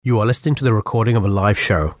You are listening to the recording of a live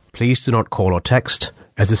show. Please do not call or text,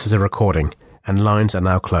 as this is a recording, and lines are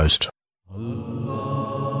now closed.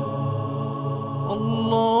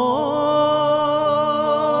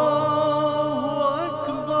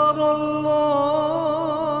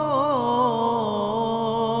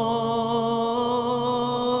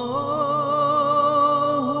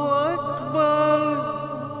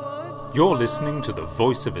 You're listening to the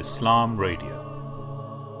Voice of Islam Radio,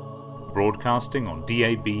 broadcasting on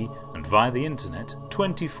DAB and via the internet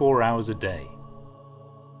 24 hours a day.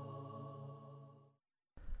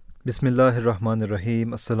 Bismillahir Rahmanir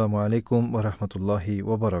Rahim. Assalamu alaikum wa rahmatullahi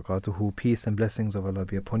wa barakatuhu. Peace and blessings of Allah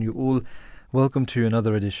be upon you all. Welcome to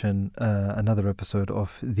another edition, another episode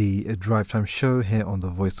of the Drive Time Show here on the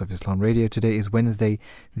Voice of Islam Radio. Today is Wednesday,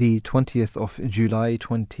 the 20th of July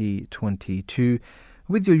 2022.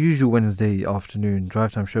 With your usual Wednesday afternoon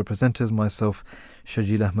Drive Time Show presenters, myself,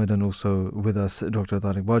 Shajil Ahmed, and also with us, Dr.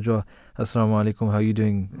 Tariq Bajwa. Assalamu alaikum, how are you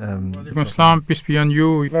doing? Alaikum assalam, peace be on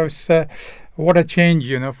you. It was, what a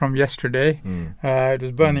change, from yesterday. It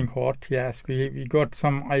was burning hot, yes. We got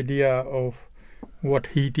some idea of what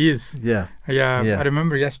heat is. Yeah. I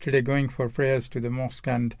remember yesterday going for prayers to the mosque,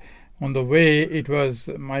 and on the way,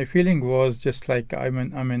 my feeling was just like I'm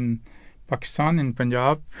in Pakistan, in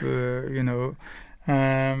Punjab,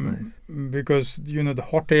 Nice. Because the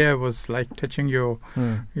hot air was like touching your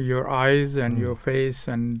eyes and your face,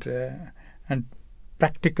 and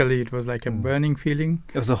practically it was like a burning feeling.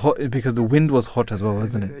 It was hot because the wind was hot as well,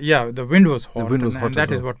 wasn't it? Yeah, the wind was hot. The wind was hot and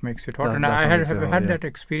that as is well. what makes it hot. And That's I what makes it had hot, yeah. that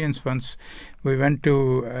experience once. We went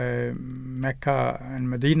to Mecca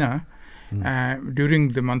and Medina during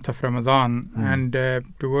the month of Ramadan, and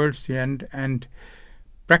towards the end, and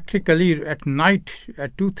practically at night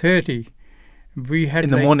at 2:30. We had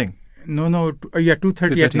In the morning?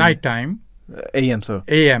 2:30 at night time. AM, so.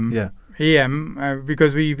 AM. Yeah. AM,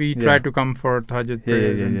 because we tried to come for Tahajjud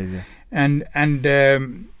prayers. Yeah. And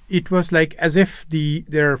it was like as if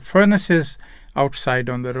there are furnaces outside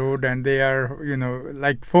on the road, and they are,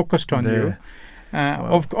 like focused on you.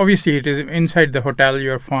 Wow. Obviously, it is inside the hotel,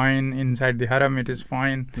 you're fine. Inside the haram, it is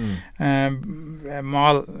fine.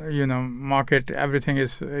 Mall, market, everything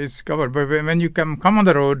is covered. But when you come on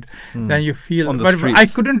the road, then you feel. On the but streets. I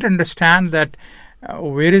couldn't understand that.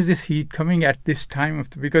 Where is this heat coming at this time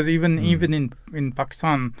because even in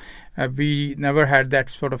Pakistan, we never had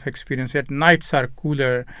that sort of experience. Yet nights are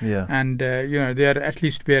cooler, and they are at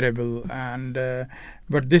least bearable. And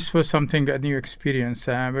but this was a new experience.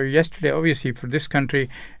 But yesterday, obviously, for this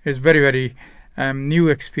country, is very very new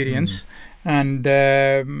experience. And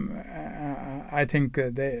I think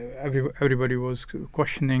everybody was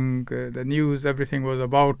questioning the news. Everything was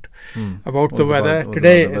about the weather.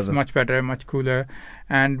 Today is much better, much cooler,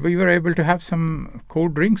 and we were able to have some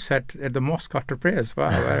cold drinks at the mosque after prayers. Wow,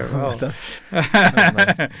 very well. That's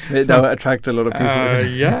nice. That will attract a lot of people.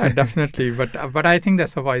 Yeah, definitely. But I think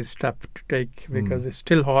that's a wise step to take because it's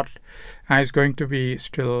still hot, and it's going to be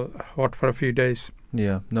still hot for a few days.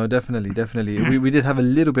 Yeah, no, definitely. We did have a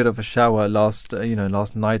little bit of a shower last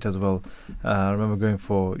night as well. I remember going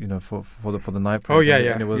for the night prayers.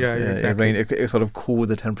 And it was exactly. It rained. It sort of cooled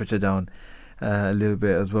the temperature down a little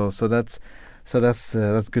bit as well. So that's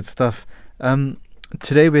good stuff.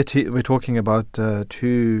 Today we're talking about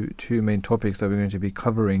two main topics that we're going to be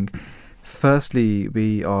covering. Firstly,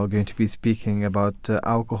 we are going to be speaking about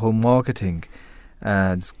alcohol marketing.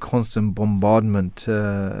 This constant bombardment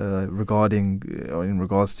in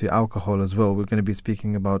regards to alcohol as well. We're going to be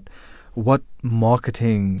speaking about what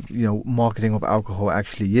marketing of alcohol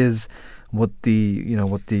actually is, what the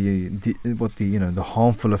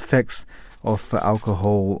harmful effects of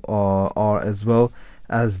alcohol are as well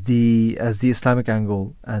as the Islamic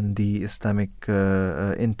angle and the Islamic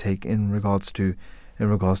intake in regards to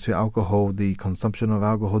alcohol, the consumption of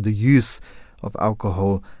alcohol, the use of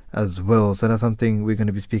alcohol as well. So that's something we're going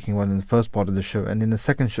to be speaking about in the first part of the show, and in the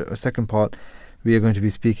second part, we are going to be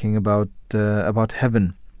speaking about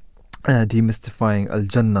heaven, demystifying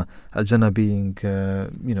Al-Jannah being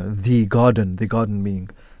the garden being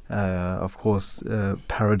of course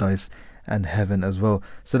paradise and heaven as well.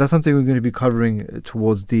 So that's something we're going to be covering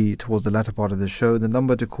towards the latter part of the show. The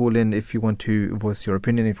number to call in if you want to voice your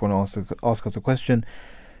opinion, if you want to ask us a question,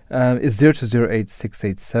 is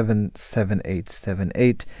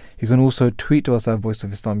 0208-687-7878. You can also tweet to us at Voice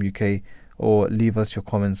of Islam UK, or leave us your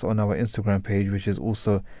comments on our Instagram page, which is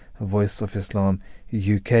also Voice of Islam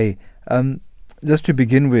UK. Just to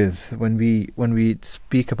begin with, when we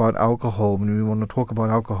speak about alcohol, when we want to talk about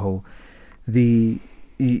alcohol, the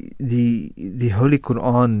Holy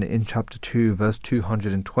Quran in chapter 2 verse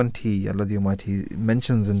 220, Allah the Almighty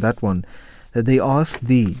mentions in that one that they ask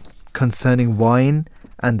thee concerning wine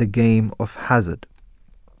and the game of hazard.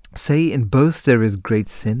 Say, in both there is great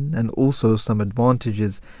sin and also some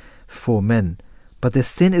advantages for men, but their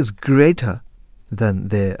sin is greater than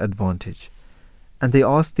their advantage. And they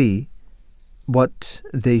ask thee what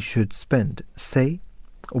they should spend. Say,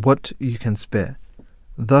 what you can spare.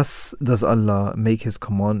 Thus does Allah make His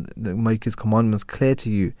commandments clear to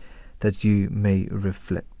you, that you may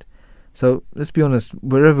reflect. So let's be honest,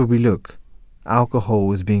 wherever we look,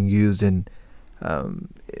 alcohol is being used in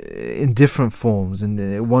different forms,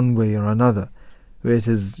 in one way or another, where it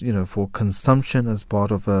is, for consumption as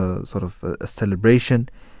part of a sort of a celebration.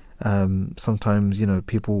 Sometimes,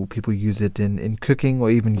 people use it in cooking,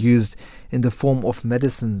 or even used in the form of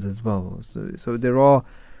medicines as well. So there are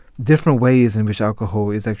different ways in which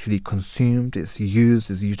alcohol is actually consumed, it's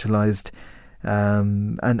used, is utilized,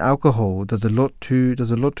 and alcohol does a lot to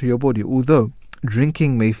your body. Although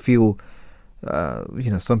drinking may feel,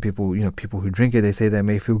 some people, people who drink it, they say they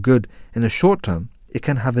may feel good in the short term. It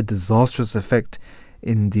can have a disastrous effect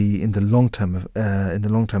in the long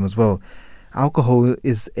term as well. Alcohol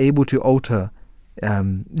is able to alter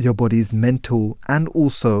your body's mental and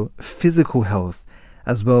also physical health,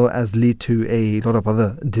 as well as lead to a lot of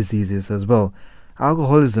other diseases as well.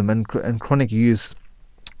 Alcoholism and chronic use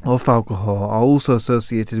of alcohol are also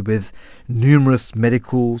associated with numerous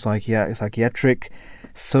medical, psychiatric,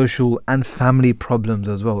 social and family problems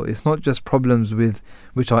as well. It's not just problems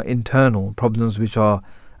which are internal, problems which are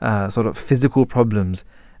sort of physical problems,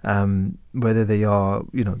 whether they are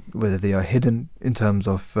hidden in terms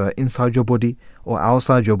of inside your body or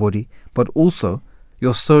outside your body, but also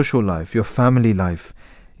your social life, your family life,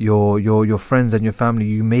 your friends and your family.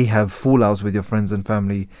 You may have fallouts with your friends and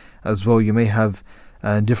family as well. You may have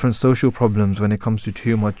different social problems when it comes to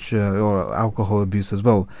too much or alcohol abuse as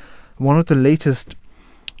well. One of the latest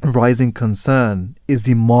rising concern is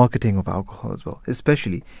the marketing of alcohol as well,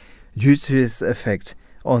 especially due to its effect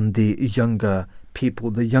on the younger people,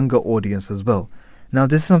 the younger audience as well. Now,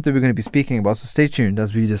 this is something we're going to be speaking about, so stay tuned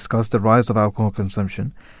as we discuss the rise of alcohol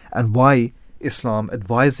consumption and why Islam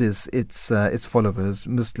advises its followers,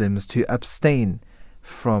 Muslims, to abstain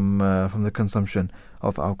from the consumption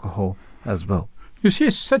of alcohol as well. You see,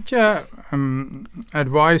 it's such a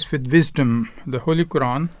advice with wisdom. The Holy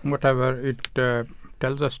Quran, whatever it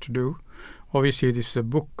tells us to do, obviously this is a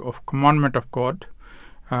book of commandment of God,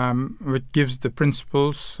 which gives the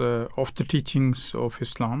principles of the teachings of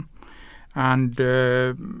Islam. And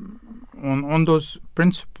on those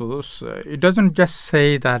principles, it doesn't just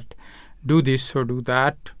say that do this or do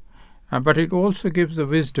that, but it also gives the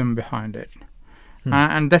wisdom behind it.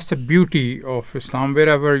 And that's the beauty of Islam.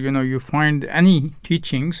 Wherever you find any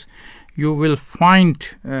teachings, you will find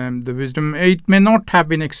the wisdom. It may not have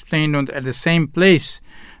been explained at the same place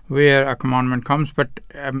where a commandment comes, but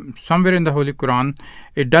somewhere in the Holy Quran,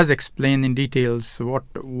 it does explain in details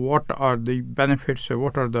what are the benefits or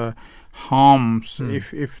what are the harms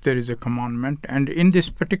if there is a commandment. And in this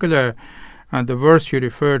particular, the verse you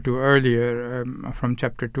referred to earlier from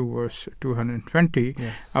chapter 2, verse 220,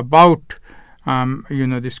 yes, about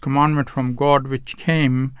this commandment from God which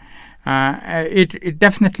came, it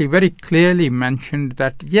definitely very clearly mentioned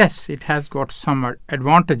that yes, it has got some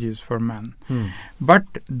advantages for man, but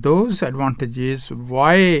those advantages,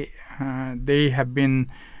 why they have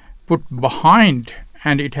been put behind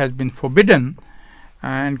and it has been forbidden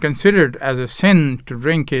and considered as a sin to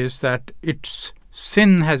drink, is that its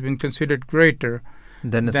sin has been considered greater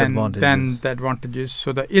than the advantages.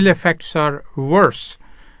 So the ill effects are worse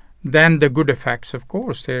than the good effects. Of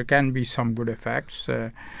course, there can be some good effects,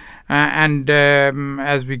 and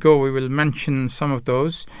as we go, we will mention some of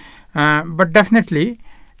those. But definitely,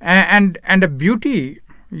 and a beauty,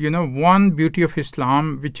 one beauty of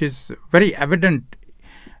Islam, which is very evident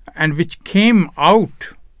and which came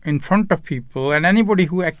out in front of people, and anybody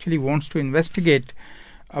who actually wants to investigate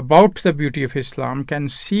about the beauty of Islam can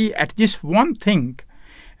see at just one thing,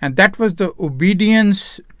 and that was the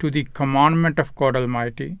obedience to the commandment of God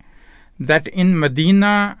Almighty, that in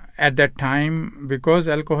Medina at that time, because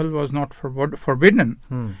alcohol was not forbidden,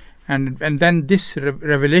 and then this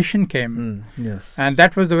revelation came, yes, and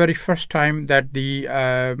that was the very first time that the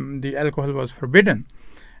alcohol was forbidden,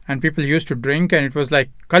 and people used to drink, and it was like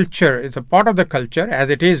culture. It's a part of the culture, as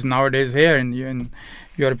it is nowadays here in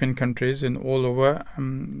European countries and all over,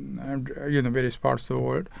 various parts of the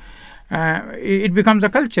world. it becomes a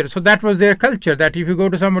culture. So that was their culture, that if you go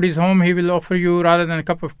to somebody's home, he will offer you, rather than a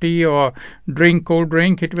cup of tea or cold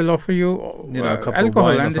drink, it will offer you, a cup alcohol.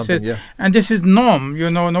 of wine And or something, and this is norm.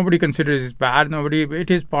 Nobody considers it bad.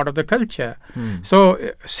 It is part of the culture. So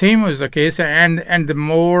same was the case. And the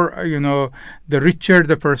more, the richer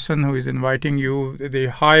the person who is inviting you, the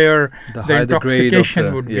higher the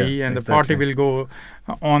intoxication would be, and the party will go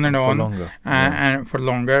on and on longer. And for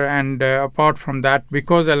longer. And apart from that,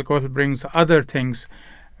 because alcohol brings other things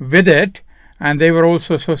with it, and they were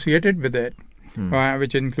also associated with it,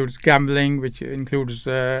 which includes gambling, which includes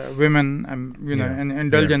women, and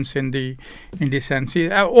indulgence in the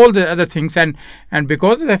indecency, all the other things, and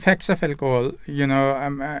because of the effects of alcohol,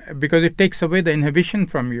 because it takes away the inhibition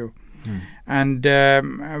from you, and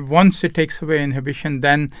once it takes away inhibition,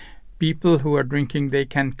 then people who are drinking, they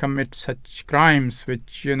can commit such crimes,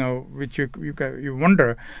 which you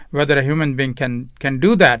wonder whether a human being can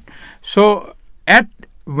do that. So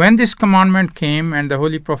when this commandment came, and the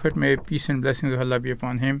Holy Prophet, may peace and blessings of Allah be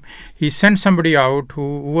upon him, he sent somebody out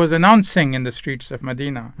who was announcing in the streets of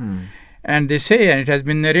Medina. And they say, and it has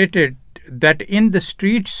been narrated, that in the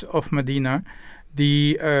streets of Medina,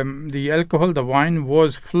 the alcohol, the wine,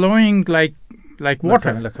 was flowing like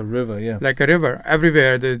water, like a river, like a river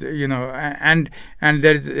everywhere. And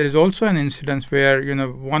there is also an incident where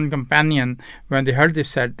one companion, when they heard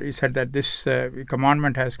this, he said that this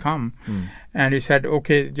commandment has come, and he said,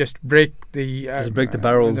 okay, just break the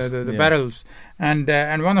barrels, the barrels, and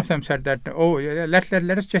one of them said that,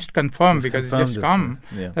 let us just confirm, because it's just come.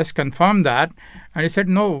 Let's confirm that. And he said,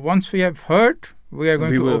 no, once we have heard, we are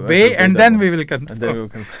going to obey, and then we will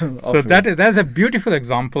confirm. So that's a beautiful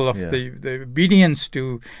example of the obedience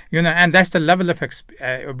to, and that's the level of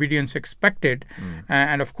obedience expected.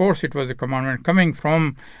 And of course, it was a commandment coming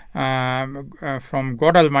from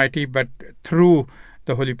God Almighty, but through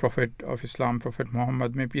the Holy Prophet of Islam, Prophet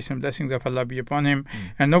Muhammad, may peace and blessings of Allah be upon him.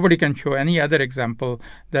 And nobody can show any other example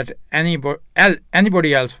that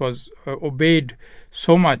anybody else was obeyed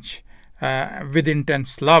so much with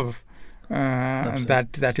intense love.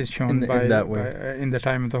 That is shown in that way in the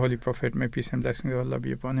time of the Holy Prophet, may peace and blessings of Allah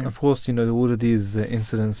be upon him. Of course, all of these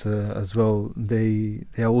incidents as well, they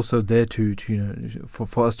are also there to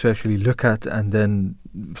for us to actually look at and then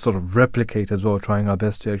sort of replicate as well, trying our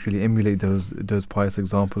best to actually emulate those pious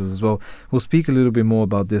examples as well. We'll speak a little bit more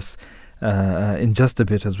about this in just a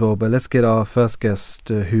bit as well, but let's get our first guest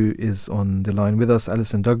who is on the line with us,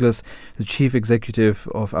 Alison Douglas, the Chief Executive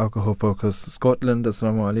of Alcohol Focus Scotland.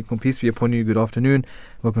 Assalamu alaikum, peace be upon you, good afternoon,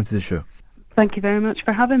 welcome to the show. Thank you very much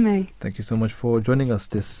for having me. Thank you so much for joining us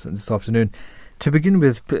this afternoon. To begin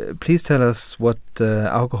with, please tell us what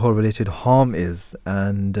alcohol-related harm is,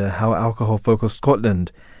 and how Alcohol Focus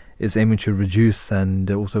Scotland is aiming to reduce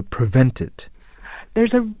and also prevent it.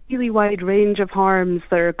 There's a really wide range of harms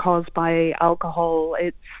that are caused by alcohol.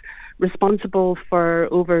 It's responsible for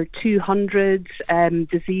over 200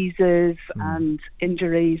 diseases and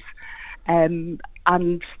injuries, and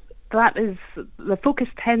that is, the focus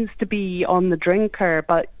tends to be on the drinker,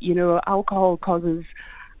 but alcohol causes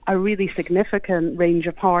a really significant range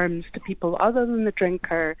of harms to people other than the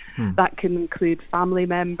drinker. That can include family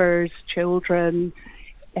members, children,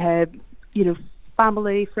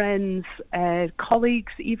 family, friends,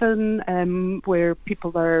 colleagues even, where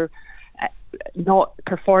people are not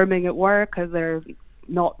performing at work, or they're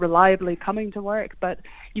not reliably coming to work. But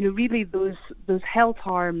really those health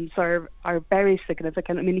harms are very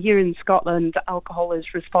significant. I mean, here in Scotland, alcohol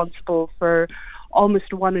is responsible for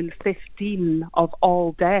almost 1 in 15 of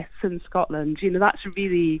all deaths in Scotland. That's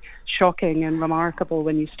really shocking and remarkable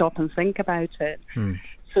when you stop and think about it.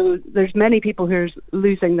 So there's many people who are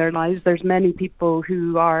losing their lives. There's many people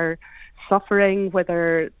who are suffering,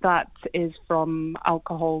 whether that is from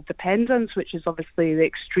alcohol dependence, which is obviously the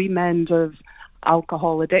extreme end of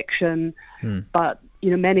alcohol addiction. But,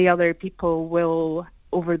 many other people will,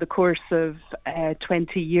 over the course of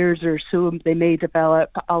 20 years or so, they may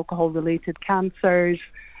develop alcohol-related cancers,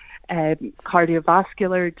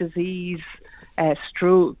 cardiovascular disease,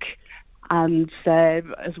 stroke, and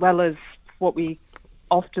as well as what we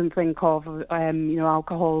often think of,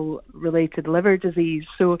 alcohol-related liver disease.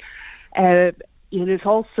 So, it's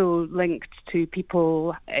also linked to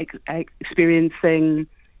people experiencing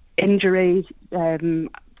injury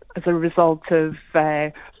as a result of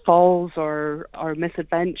falls or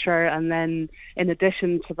misadventure. And then, in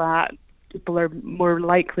addition to that, people are more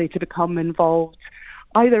likely to become involved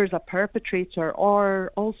either as a perpetrator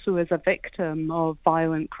or also as a victim of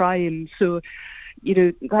violent crime. So,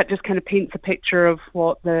 that just kind of paints a picture of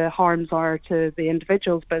what the harms are to the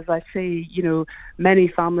individuals. But as I say, many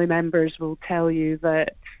family members will tell you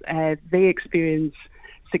that they experience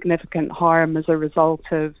significant harm as a result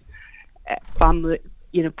of family,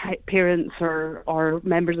 parents or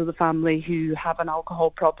members of the family who have an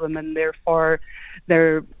alcohol problem, and therefore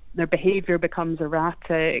their behaviour becomes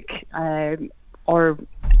erratic or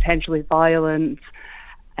potentially violent,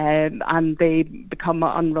 and they become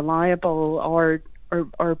unreliable, or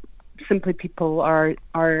simply people are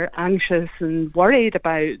anxious and worried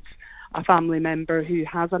about a family member who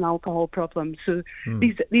has an alcohol problem. So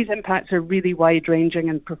these impacts are really wide-ranging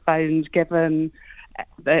and profound, given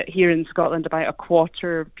that here in Scotland about a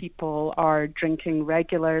quarter of people are drinking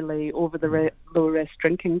regularly over the low-risk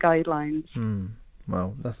drinking guidelines.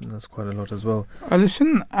 Wow, that's quite a lot as well.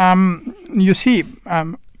 Listen, you see,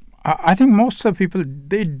 I think most of the people,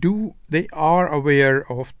 they are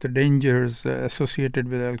aware of the dangers associated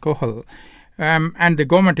with alcohol. And the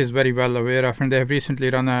government is very well aware of, and they have recently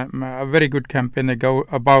run a very good campaign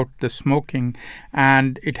about the smoking,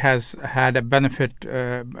 and it has had a benefit,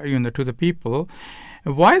 to the people.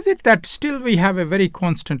 Why is it that still we have a very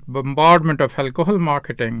constant bombardment of alcohol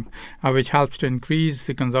marketing, which helps to increase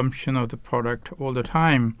the consumption of the product all the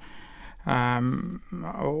time?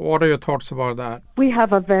 What are your thoughts about that? We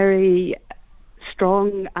have a very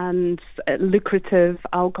strong and lucrative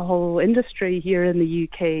alcohol industry here in the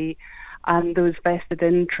UK, and those vested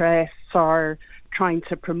interests are trying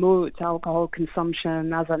to promote alcohol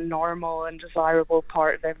consumption as a normal and desirable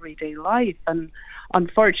part of everyday life. And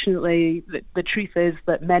unfortunately, the truth is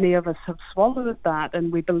that many of us have swallowed that,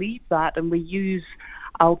 and we believe that, and we use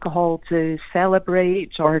alcohol to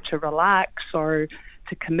celebrate or to relax or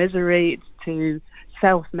to commiserate, to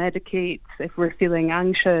self-medicate if we're feeling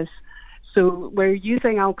anxious. So we're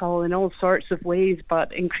using alcohol in all sorts of ways,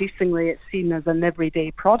 but increasingly it's seen as an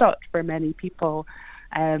everyday product for many people.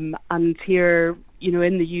 And here,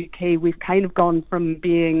 in the UK, we've kind of gone from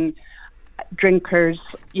being drinkers,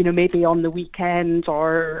 maybe on the weekend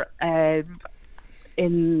or on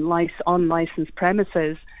licensed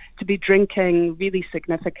premises, to be drinking really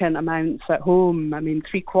significant amounts at home. I mean,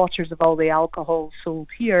 3/4 of all the alcohol sold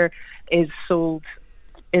here is sold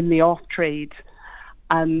in the off-trade.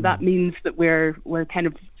 And that means that we're kind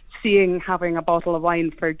of seeing having a bottle of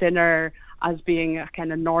wine for dinner as being a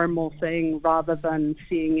kind of normal thing, rather than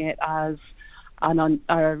seeing it as an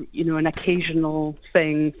occasional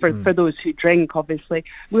thing for those who drink. Obviously,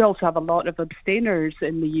 we also have a lot of abstainers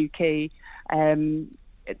in the UK.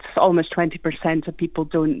 It's almost 20% of people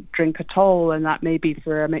don't drink at all, and that may be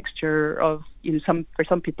for a mixture of for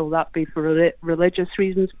some people that be for religious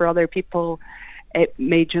reasons. For other people, it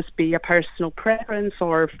may just be a personal preference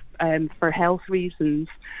or for health reasons.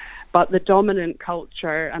 But the dominant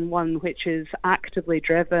culture, and one which is actively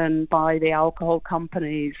driven by the alcohol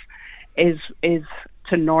companies, is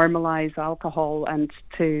to normalise alcohol and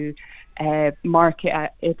to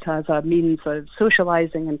market it as a means of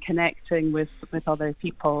socialising and connecting with other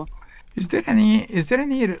people. Is there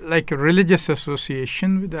any like religious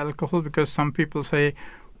association with alcohol? Because some people say,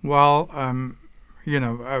 well,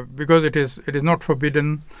 because it is not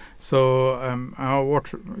forbidden, so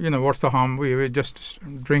what's the harm? We're just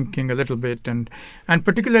drinking a little bit, and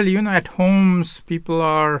particularly at homes, people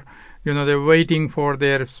are they're waiting for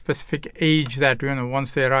their specific age that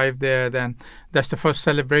once they arrive there, then that's the first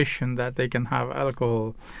celebration that they can have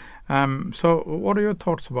alcohol. So what are your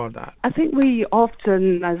thoughts about that? I think we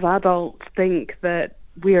often as adults think that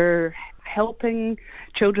we're helping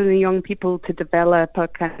children and young people to develop a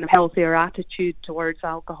kind of healthier attitude towards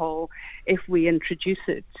alcohol if we introduce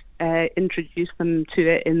them to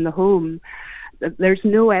it in the home. There's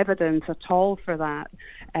no evidence at all for that.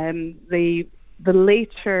 The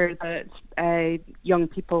later that young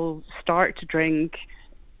people start to drink,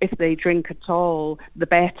 if they drink at all, the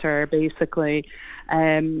better, basically.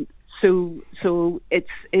 So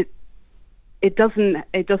it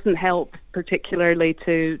doesn't help particularly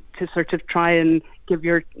to sort of try and give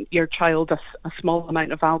your child a small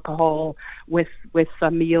amount of alcohol with a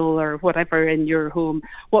meal or whatever in your home.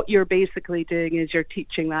 What you're basically doing is you're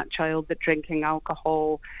teaching that child that drinking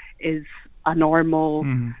alcohol is a normal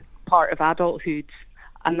part of adulthood,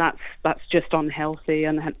 and that's just unhealthy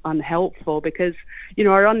and unhelpful, because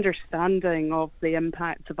our understanding of the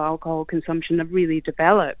impacts of alcohol consumption have really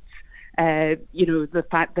developed. The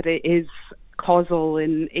fact that it is causal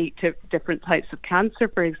in 8 different types of cancer,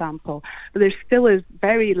 for example, but there still is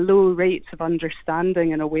very low rates of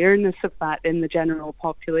understanding and awareness of that in the general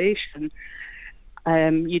population.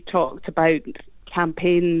 You talked about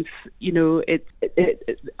campaigns,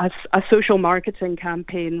 a social marketing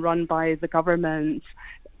campaign run by the government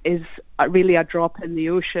is really a drop in the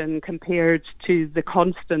ocean compared to the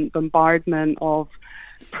constant bombardment of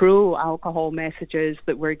pro-alcohol messages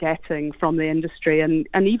that we're getting from the industry, and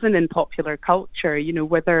even in popular culture,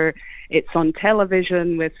 whether it's on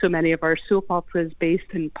television with so many of our soap operas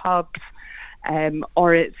based in pubs,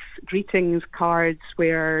 or it's greetings cards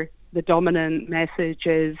where the dominant message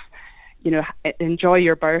is, enjoy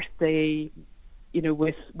your birthday,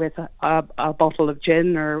 with a bottle of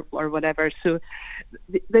gin or whatever. So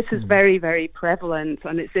this is very, very prevalent,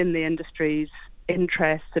 and it's in the industry's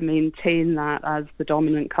interest to maintain that as the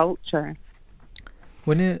dominant culture.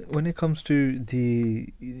 When it comes to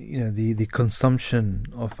the consumption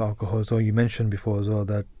of alcohol, so you mentioned before as well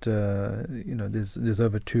that there's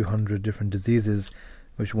over 200 different diseases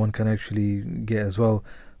which one can actually get as well.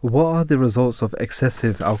 What are the results of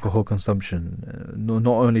excessive alcohol consumption, not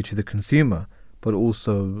only to the consumer but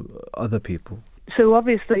also other people? So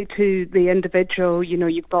obviously to the individual,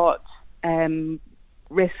 you've got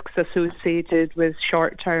risks associated with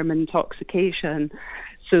short-term intoxication.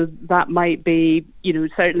 So that might be,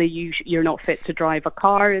 certainly you're not fit to drive a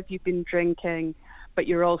car if you've been drinking, but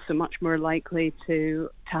you're also much more likely to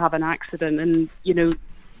have an accident. And,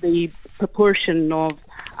 the proportion of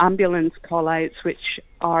ambulance call-outs which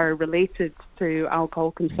are related to alcohol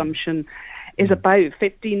consumption is about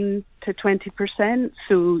 15 to 20%.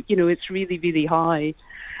 So, it's really, really high.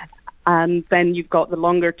 And then you've got the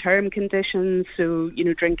longer term conditions. So,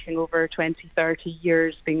 drinking over 20, 30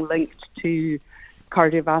 years being linked to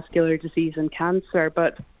cardiovascular disease and cancer.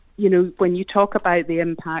 But, when you talk about the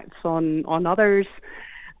impacts on others,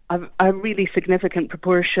 a really significant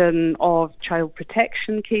proportion of child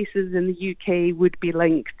protection cases in the UK would be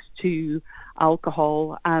linked to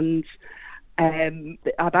alcohol, and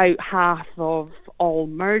about half of all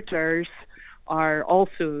murders are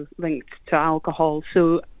also linked to alcohol.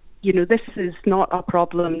 So, this is not a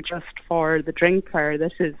problem just for the drinker.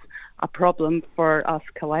 This is a problem for us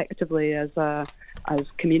collectively as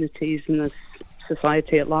communities and as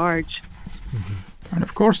society at large. Mm-hmm. And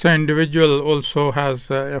of course, the individual also has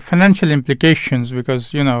financial implications,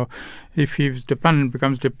 because if he's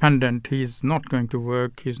becomes dependent, he's not going to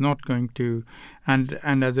work. He's not going to, and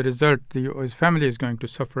as a result, his family is going to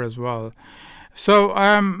suffer as well. So,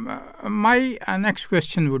 my next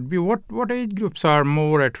question would be: what age groups are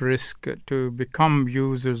more at risk to become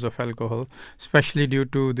users of alcohol, especially due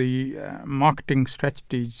to the marketing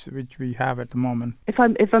strategies which we have at the moment? If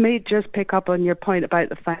I may just pick up on your point about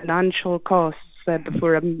the financial costs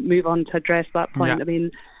before I move on to address that point. Yeah. I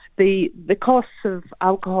mean, the costs of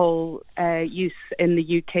alcohol use in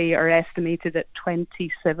the UK are estimated at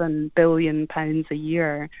 £27 billion a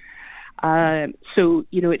year. So,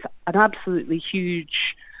 it's an absolutely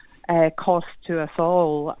huge cost to us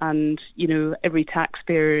all, and, every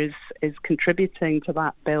taxpayer is contributing to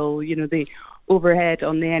that bill. The overhead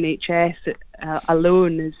on the NHS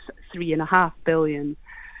alone is £3.5 billion.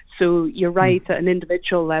 So you're right, at an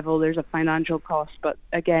individual level there's a financial cost, but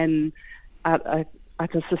again, at a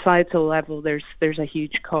societal level there's a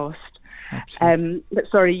huge cost. But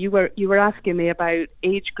sorry, you were asking me about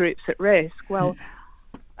age groups at risk. Well,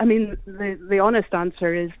 I mean, the honest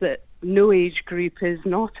answer is that no age group is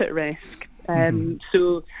not at risk.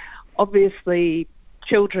 So obviously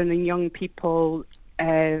children and young people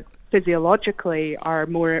physiologically are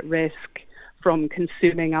more at risk from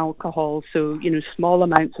consuming alcohol. So, small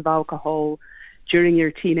amounts of alcohol during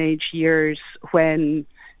your teenage years, when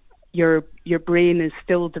your brain is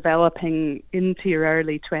still developing into your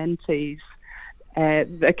early 20s,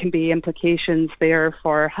 there can be implications there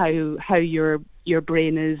for how your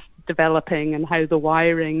brain is developing and how the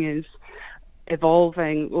wiring is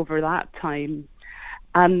evolving over that time.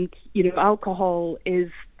 And, alcohol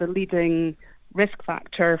is the leading risk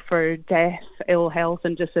factor for death, ill health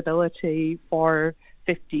and disability for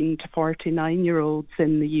 15 to 49-year-olds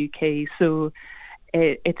in the UK. So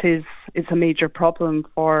it's a major problem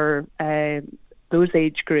for those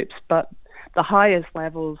age groups. But the highest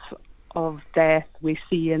levels of death we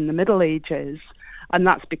see in the Middle Ages, and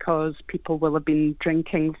that's because people will have been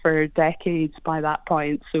drinking for decades by that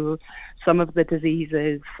point. So some of the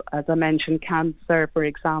diseases, as I mentioned, cancer, for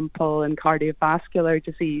example, and cardiovascular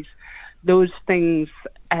disease, those things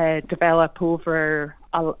develop over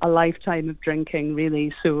a lifetime of drinking,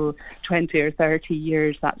 really. So 20 or 30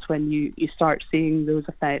 years, that's when you start seeing those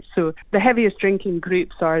effects. So the heaviest drinking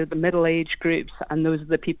groups are the middle age groups, and those are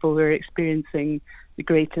the people who are experiencing the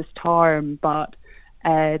greatest harm. But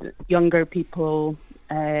younger people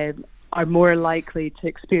are more likely to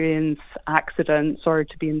experience accidents or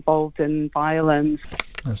to be involved in violence.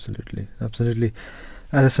 Absolutely.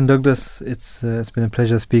 Alison Douglas, it's been a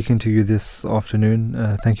pleasure speaking to you this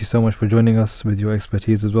afternoon. Thank you so much for joining us with your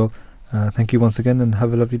expertise as well. Thank you once again, and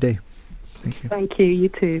have a lovely day. Thank you. Thank you. You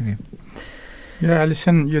too. Thank you. Yeah,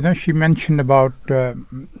 Alison, she mentioned about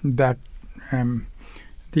that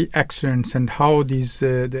the accidents and how these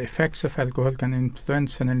the effects of alcohol can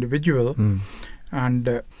influence an individual,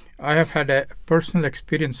 and I have had a personal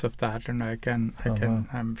experience of that, and I can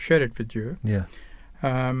share it with you. Yeah.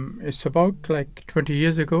 It's about like 20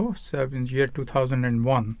 years ago, so in the year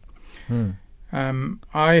 2001.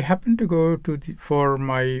 I happened to go for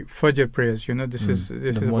my Fajr prayers. This is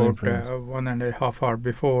about 1.5 hours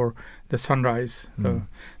before the sunrise. So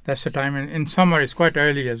that's the time. And in summer, it's quite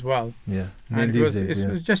early as well. Yeah. And it was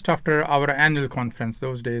just after our annual conference,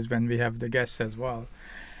 those days when we have the guests as well.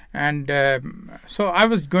 And so I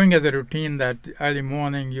was going as a routine that early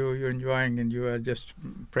morning you're enjoying and you are just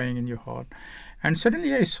praying in your heart. And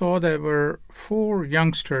suddenly I saw there were 4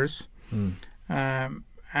 youngsters.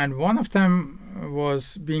 And one of them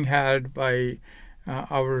was being held by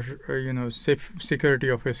our, security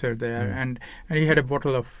officer there, and he had a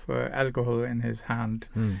bottle of alcohol in his hand,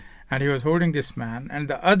 and he was holding this man, and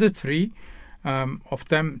the other 3 of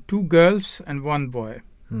them, 2 girls and 1 boy.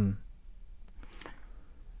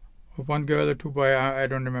 1 girl or 2 boy, I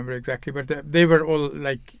don't remember exactly, but they were all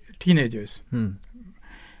like teenagers,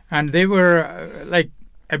 and they were like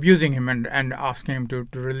abusing him and asking him to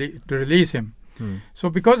release him. So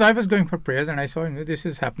because I was going for prayers and I saw this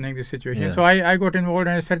is happening, this situation, so I got involved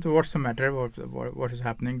and I said, what's the matter? What is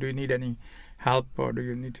happening? Do you need any help or do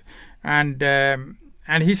you need? And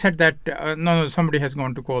he said that no, somebody has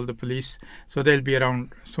gone to call the police, so they'll be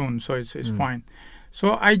around soon, so it's fine.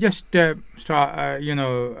 So I just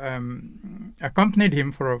accompanied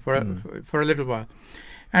him for a little while,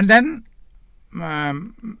 and then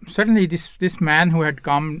suddenly this man who had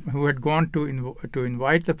gone to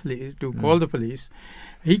invite the police, to call the police,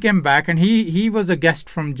 he came back, and he was a guest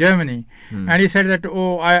from Germany, and he said that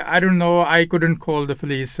I don't know, I couldn't call the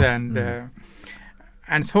police, and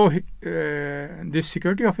so this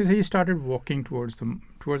security officer, he started walking towards the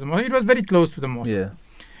mosque. It was very close to the mosque. Yeah.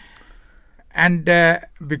 And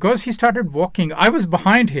because he started walking, I was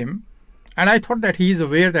behind him. And I thought that he is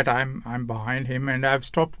aware that I'm behind him, and I've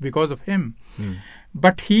stopped because of him.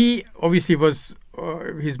 But he obviously was,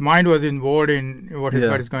 his mind was involved in what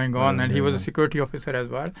is going on, and he was a security officer as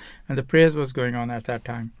well, and the prayers was going on at that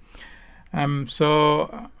time.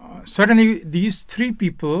 So suddenly these 3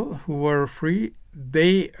 people who were free,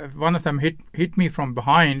 one of them hit me from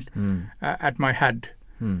behind at my head,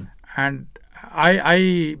 and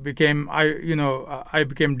I became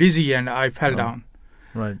dizzy and I fell down.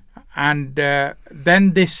 Right. And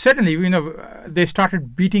then they suddenly, they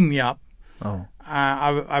started beating me up.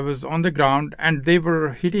 I was on the ground, and they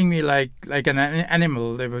were hitting me like an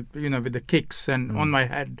animal. They were, with the kicks and on my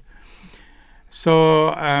head.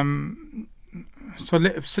 So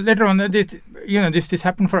later on, this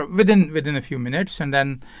happened for within a few minutes, and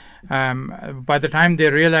then by the time they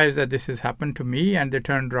realized that this has happened to me, and they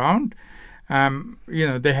turned around,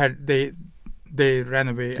 they ran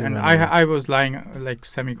away, I was lying like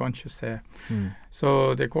semi-conscious there.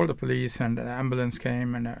 So they called the police, and the ambulance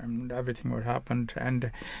came, and everything what happened.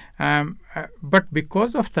 And but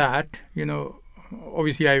because of that,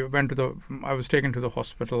 obviously I was taken to the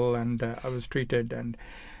hospital, and I was treated,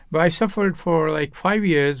 but I suffered for like 5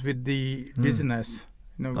 years with the dizziness.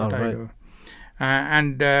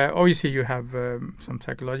 And obviously you have some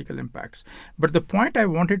psychological impacts. But the point I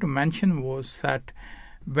wanted to mention was that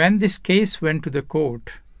when this case went to the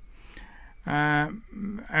court,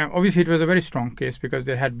 obviously it was a very strong case because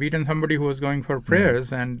they had beaten somebody who was going for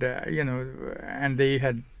prayers, and and they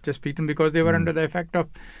had just beaten because they were under the effect of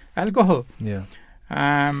alcohol. Yeah.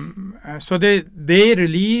 So they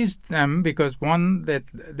released them because, one, that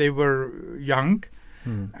they were young,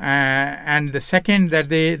 and the second, that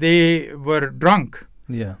they were drunk.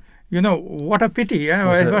 Yeah. What a pity.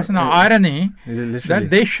 It was an irony that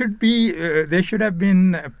they should have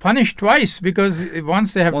been punished twice, because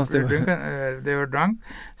once they were drunk.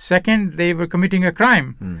 Second, they were committing a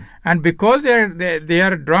crime, and because they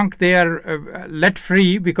are drunk, they are let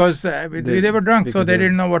free because they were drunk, so they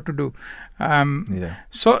didn't know what to do.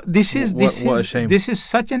 So this is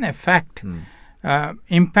such an impact, and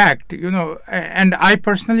I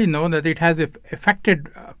personally know that it has affected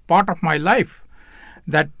part of my life.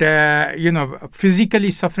 That physically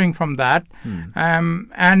suffering from that,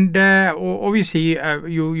 and obviously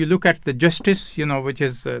you look at the justice, which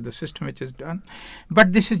is the system which is done.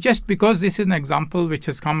 But this is just because this is an example which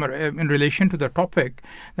has come in relation to the topic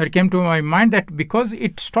that came to my mind, that because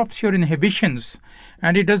it stops your inhibitions,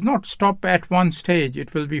 And it does not stop at one stage.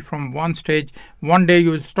 It will be from one stage. One day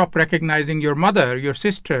you will stop recognizing your mother, your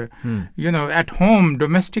sister, at home,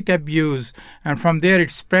 domestic abuse. And from there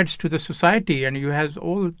it spreads to the society, and you have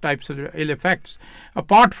all types of ill effects.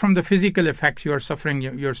 Apart from the physical effects you are suffering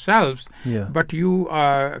yourselves, but you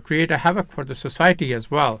create a havoc for the society as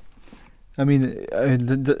well. I mean,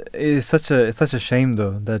 it's such a shame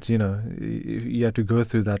though that you had to go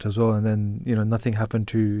through that as well, and then nothing happened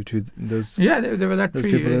to those. Yeah, they were let free.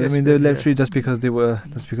 People. I mean, they were let free just because they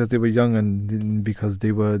were young and because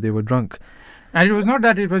they were drunk. And it was not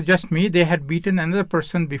that it was just me. They had beaten another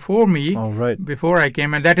person before me, before I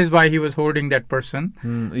came, and that is why he was holding that person.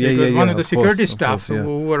 It was one of the security staff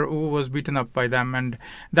who was beaten up by them, and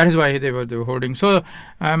that is why they were holding. So,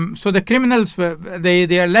 so the criminals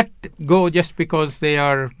they are let go just because they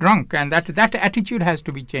are drunk, and that attitude has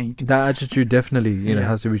to be changed. That attitude definitely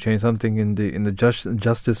has to be changed. Something in the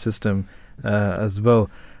justice system as well.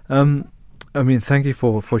 I mean, thank you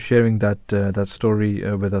for sharing that story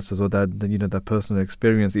with us as well. That personal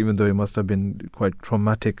experience, even though it must have been quite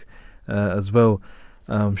traumatic as well.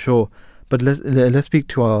 I'm sure. But let's speak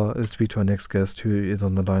to our next guest, who is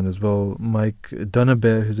on the line as well, Mike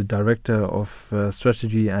Dunnebear, who's the director of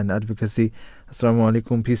strategy and advocacy. Assalamu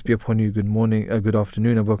alaikum, peace be upon you. Good morning, good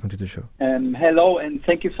afternoon, and welcome to the show. Hello, and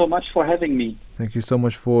thank you so much for having me. Thank you so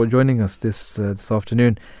much for joining us this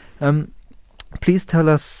afternoon. Please tell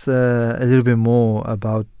us a little bit more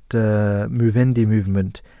about Muvendi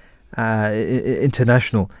Movement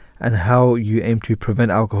International and how you aim to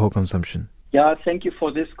prevent alcohol consumption. Yeah, thank you for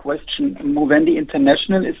this question. Muvendi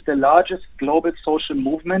International is the largest global social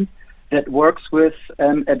movement that works with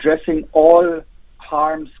addressing all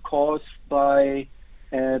harms caused by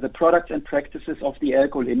the products and practices of the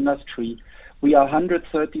alcohol industry. We are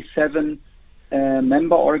 137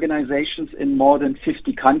 member organizations in more than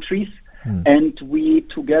 50 countries. And we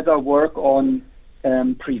together work on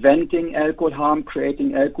preventing alcohol harm,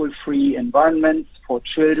 creating alcohol-free environments for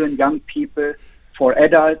children, young people, for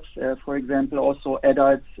adults, for example, also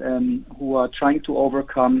adults who are trying to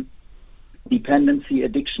overcome dependency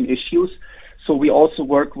addiction issues. So we also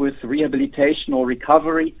work with rehabilitation or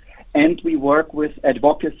recovery, and we work with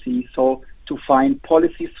advocacy, so to find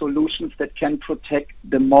policy solutions that can protect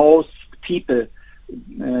the most people,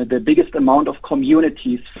 the biggest amount of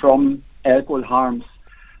communities from alcohol harms.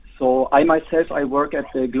 So I myself, I work at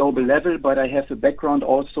the global level, but I have a background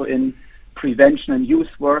also in prevention and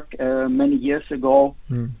youth work many years ago.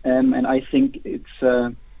 And I think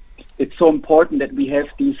it's so important that we have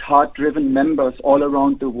these heart-driven members all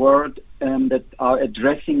around the world that are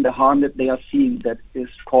addressing the harm that they are seeing that is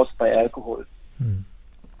caused by alcohol.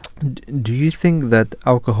 Do you think that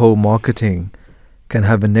alcohol marketing can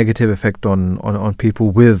have a negative effect on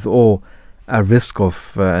people with or at risk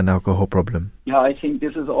of an alcohol problem? Yeah, I think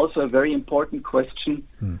this is also a very important question.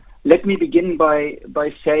 Let me begin by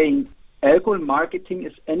saying alcohol marketing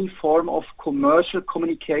is any form of commercial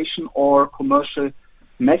communication or commercial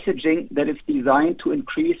messaging that is designed to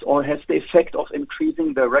increase or has the effect of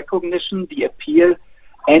increasing the recognition, the appeal,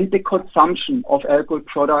 and the consumption of alcohol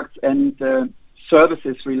products and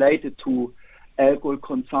services related to alcohol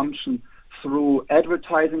consumption through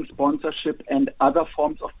advertising, sponsorship, and other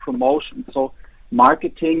forms of promotion. So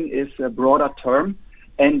marketing is a broader term,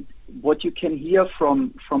 and what you can hear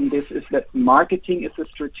from this is that marketing is a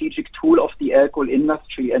strategic tool of the alcohol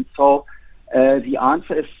industry. And so the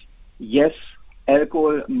answer is yes,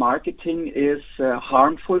 alcohol marketing is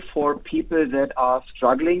harmful for people that are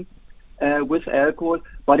struggling with alcohol,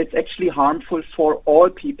 but it's actually harmful for all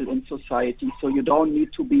people in society. So you don't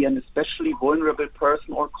need to be an especially vulnerable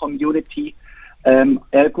person or community.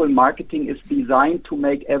 Alcohol marketing is designed to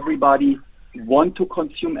make everybody want to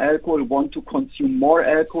consume alcohol, want to consume more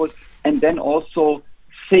alcohol, and then also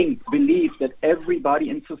believe that everybody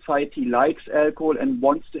in society likes alcohol and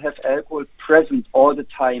wants to have alcohol present all the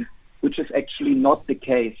time, which is actually not the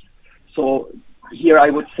case. So here I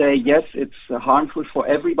would say, yes, it's harmful for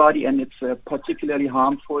everybody, and it's particularly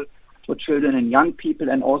harmful for children and young people,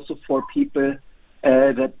 and also for people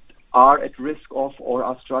that are at risk of or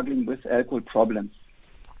are struggling with alcohol problems.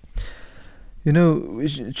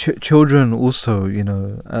 Children also,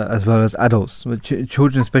 as well as adults, but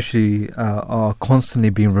children especially are constantly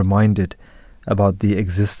being reminded about the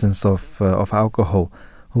existence of alcohol.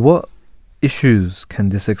 What issues can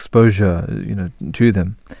this exposure, to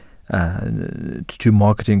them, to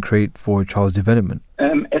marketing create for a child's development?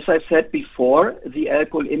 As I said before, the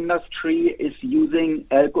alcohol industry is using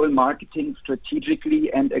alcohol marketing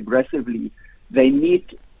strategically and aggressively. They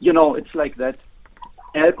need, it's like that.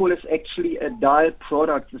 alcohol is actually a dull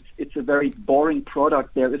product. It's a very boring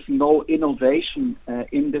product. There is no innovation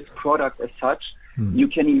in this product as such. You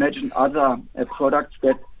can imagine other products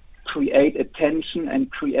that create attention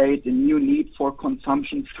and create a new need for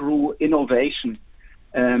consumption through innovation.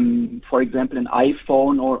 For example, an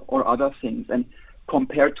iPhone or other things. And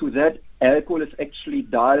compared to that, alcohol is actually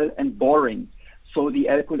dull and boring. So the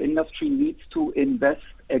alcohol industry needs to invest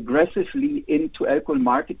aggressively into alcohol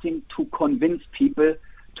marketing to convince people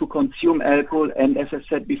to consume alcohol, and as I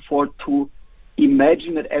said before, to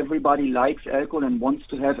imagine that everybody likes alcohol and wants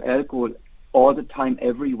to have alcohol all the time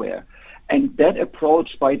everywhere. And that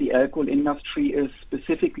approach by the alcohol industry is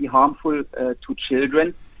specifically harmful to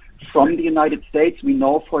children. From the United States, we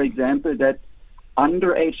know, for example, that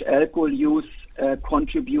underage alcohol use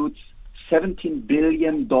contributes $17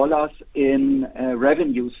 billion in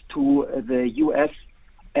revenues to the U.S.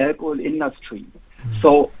 alcohol industry.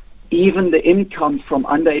 So even the income from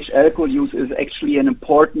underage alcohol use is actually an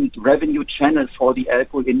important revenue channel for the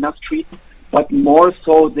alcohol industry, but more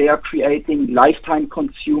so they are creating lifetime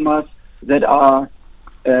consumers that are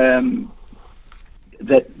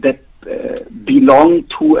belong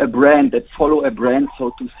to a brand, that follow a brand,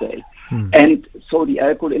 so to say. And so the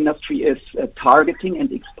alcohol industry is targeting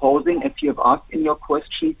and exposing, as you have asked in your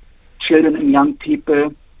question, children and young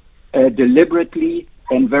people deliberately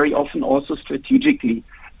and very often also strategically.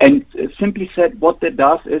 And simply said, what that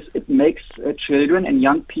does is it makes children and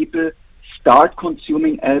young people start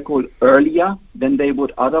consuming alcohol earlier than they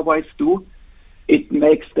would otherwise do. It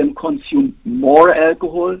makes them consume more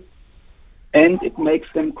alcohol, and it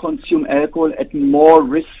makes them consume alcohol at more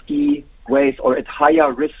risky ways or at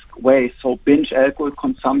higher risk ways, so binge alcohol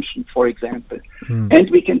consumption, for example. And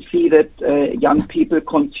we can see that young people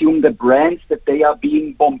consume the brands that they are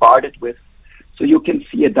being bombarded with. So you can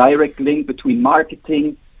see a direct link between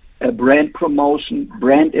marketing, brand promotion,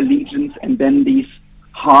 brand allegiance, and then these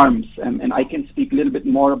harms. And I can speak a little bit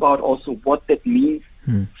more about also what that means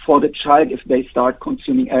for the child if they start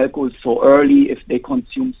consuming alcohol so early, if they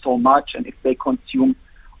consume so much, and if they consume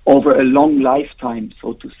over a long lifetime,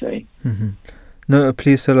 so to say. No,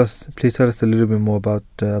 please tell us a little bit more about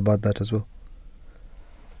that as well.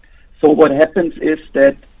 So what happens is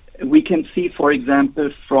that we can see, for example,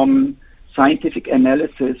 from scientific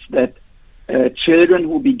analysis that children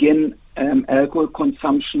who begin alcohol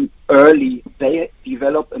consumption early, they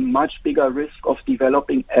develop a much bigger risk of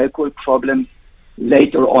developing alcohol problems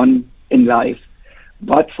later on in life.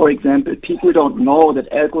 But, for example, people don't know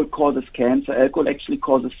that alcohol causes cancer. Alcohol actually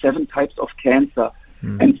causes 7 types of cancer.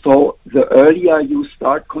 And so the earlier you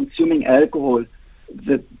start consuming alcohol,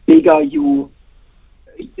 the bigger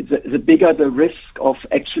the risk of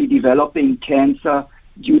actually developing cancer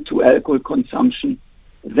due to alcohol consumption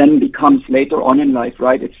then becomes later on in life,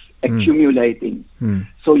 right? It's accumulating.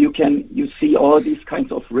 So you see all these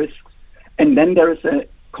kinds of risks. And then there is a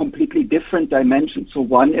completely different dimension. So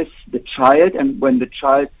one is the child, and when the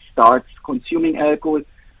child starts consuming alcohol,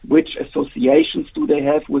 which associations do they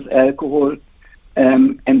have with alcohol?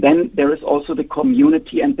 And then there is also the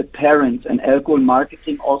community and the parents, and alcohol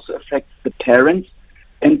marketing also affects the parents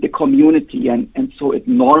and the community, and so it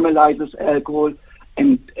normalizes alcohol,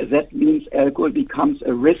 and that means alcohol becomes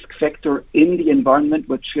a risk factor in the environment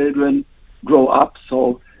where children grow up.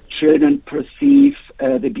 So children perceive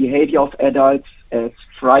the behavior of adults as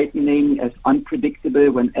frightening, as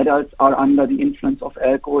unpredictable when adults are under the influence of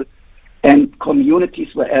alcohol. And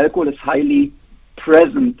communities where alcohol is highly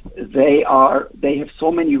present, they have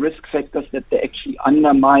so many risk factors that they actually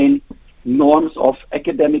undermine norms of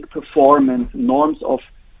academic performance, norms of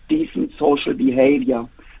decent social behavior.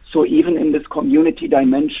 So even in this community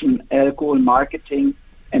dimension, alcohol marketing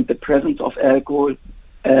and the presence of alcohol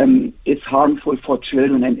is harmful for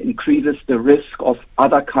children and increases the risk of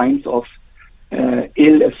other kinds of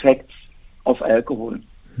ill effects of alcohol.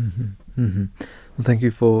 Well, thank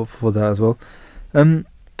you for that as well.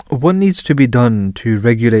 What needs to be done to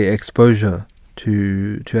regulate exposure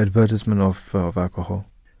to advertisement of alcohol?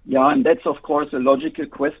 Yeah, and that's of course a logical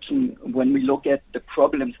question when we look at the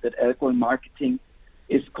problems that alcohol marketing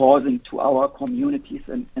is causing to our communities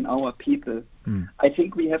and our people. I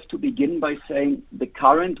think we have to begin by saying the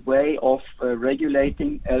current way of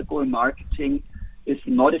regulating alcohol marketing is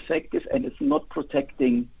not effective and it's not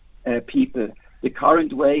protecting people. The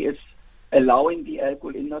current way is allowing the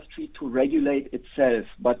alcohol industry to regulate itself,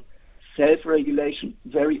 but self-regulation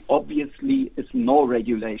very obviously is no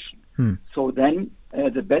regulation. So then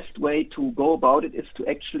the best way to go about it is to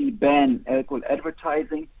actually ban alcohol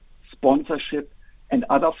advertising, sponsorship, and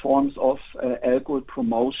other forms of alcohol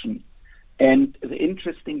promotion. And the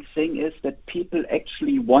interesting thing is that people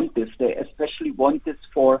actually want this. They especially want this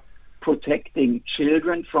for protecting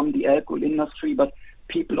children from the alcohol industry, but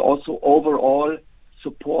people also overall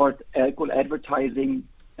support alcohol advertising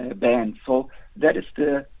bans. So that is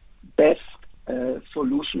the best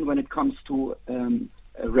solution when it comes to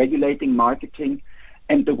regulating marketing.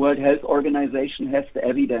 And the World Health Organization has the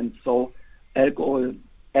evidence. So alcohol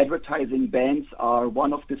advertising bans are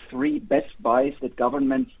one of the 3 best buys that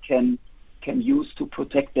governments can use to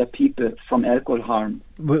protect their people from alcohol harm.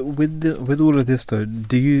 With all of this, though,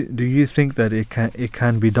 do you think that it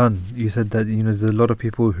can be done? You said that there's a lot of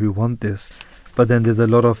people who want this, but then there's a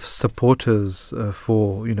lot of supporters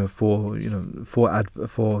for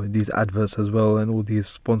these adverts as well, and all these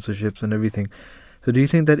sponsorships and everything. So do you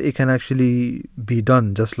think that it can actually be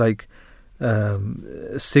done, just like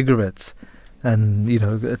cigarettes and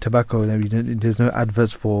tobacco? There's no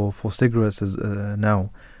adverts for cigarettes now.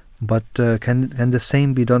 But can the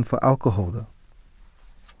same be done for alcohol, though?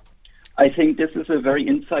 I think this is a very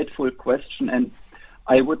insightful question, and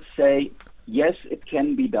I would say yes, it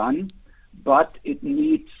can be done, but it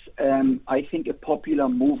needs, I think, a popular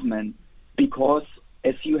movement, because,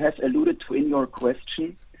 as you have alluded to in your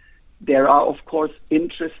question, there are, of course,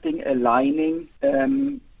 interesting aligning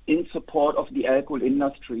in support of the alcohol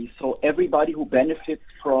industry. So everybody who benefits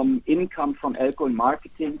from income from alcohol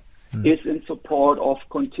marketing is in support of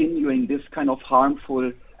continuing this kind of harmful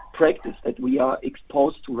practice that we are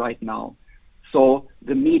exposed to right now. So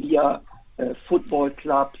the media, football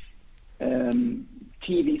clubs,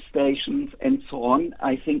 TV stations, and so on.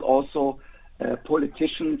 I think also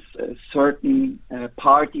politicians, certain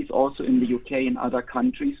parties also in the UK and other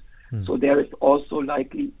countries. So there is also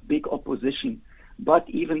likely big opposition. But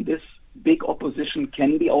even this big opposition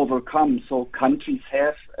can be overcome. So countries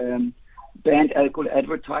have banned alcohol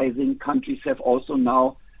advertising. Countries have also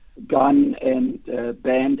now gone and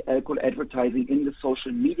banned alcohol advertising in the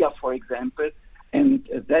social media, for example. And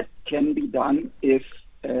that can be done if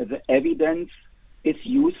the evidence is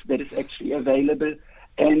used that is actually available,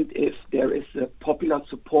 and if there is a popular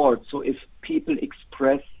support. So if people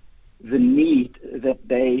express the need that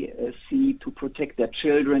they see to protect their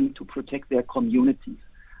children, to protect their communities,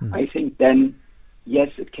 I think then, yes,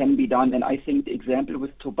 it can be done. And I think the example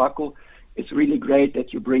with tobacco, it's really great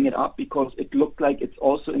that you bring it up, because it looked like it's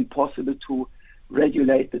also impossible to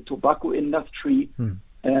regulate the tobacco industry.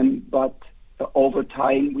 But over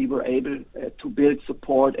time, we were able to build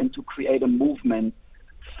support and to create a movement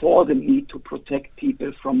for the need to protect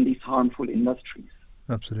people from these harmful industries.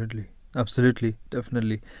 Absolutely,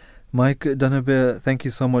 definitely. Mike Danneberg, thank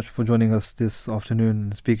you so much for joining us this afternoon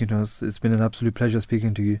and speaking to us. It's been an absolute pleasure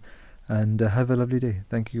speaking to you, and have a lovely day.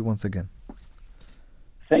 Thank you once again.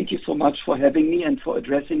 Thank you so much for having me and for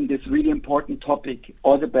addressing this really important topic.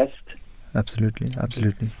 All the best. Absolutely.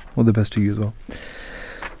 All the best to you as well.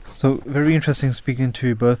 So very interesting speaking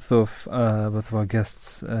to both of our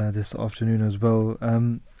guests this afternoon as well.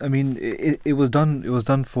 I mean, it was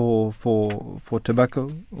done for tobacco.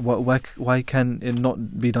 Why can it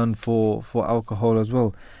not be done for alcohol as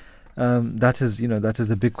well? That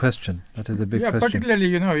is a big question.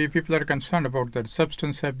 Particularly, if people are concerned about the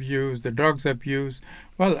substance abuse, the drugs abuse.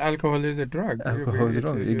 Well, alcohol is a drug.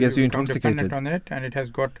 It gets you intoxicated. Dependent on it, and it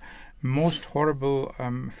has got most horrible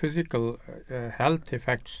physical health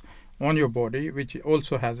effects on your body, which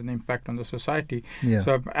also has an impact on the society. Yeah.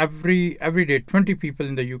 So every day, 20 people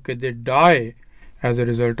in the UK, they die as a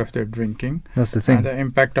result of their drinking. That's the thing. And the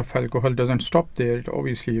impact of alcohol doesn't stop there. It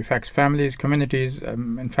obviously affects families, communities,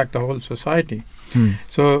 in fact, the whole society.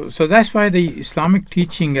 So that's why the Islamic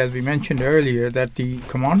teaching, as we mentioned earlier, that the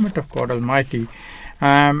commandment of God Almighty,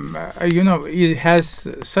 it has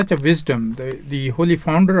such a wisdom. The holy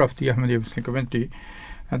founder of the Ahmadiyya Muslim community,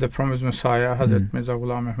 the promised Messiah, Hazrat Mirza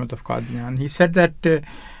Ghulam Ahmad of Qadian, he said that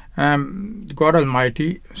God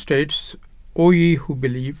Almighty states, "O ye who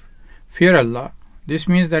believe, fear Allah." This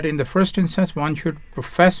means that in the first instance one should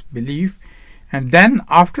profess belief, and then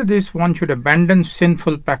after this one should abandon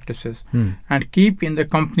sinful practices and keep in the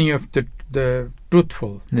company of the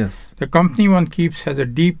truthful. Yes. The company one keeps has a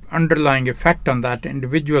deep underlying effect on that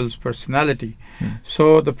individual's personality.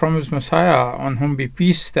 So the promised Messiah, on whom be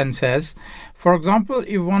peace, then says, for example,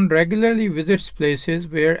 if one regularly visits places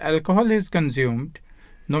where alcohol is consumed,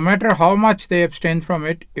 no matter how much they abstain from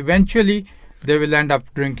it, eventually they will end up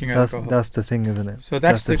drinking alcohol. That's the thing, isn't it? So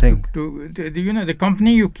that's the thing. The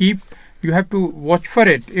company you keep, you have to watch for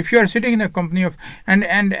it. If you are sitting in a company of and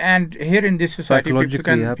here in this society, people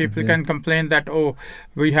can complain that, oh,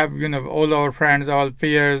 we have all our friends, all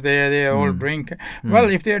peers, they all drink. Well,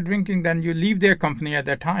 if they are drinking, then you leave their company at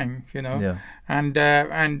that time,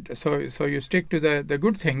 and so you stick to the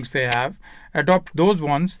good things they have, adopt those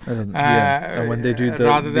ones, and when they do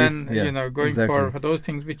rather than going exactly. for those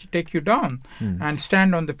things which take you down, and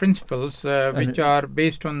stand on the principles which are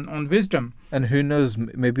based on wisdom. And who knows,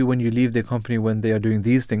 maybe when you leave the company, when they are doing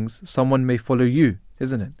these things, someone may follow you,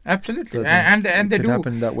 isn't it? Absolutely, So and they could do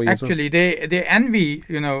happen that way actually. They envy,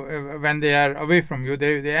 when they are away from you.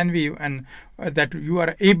 They envy and that you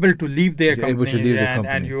are able to leave their company, able to leave the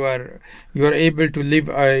company, and you are able to live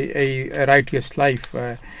a righteous life.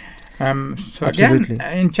 So Absolutely.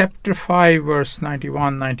 again, in chapter 5, verse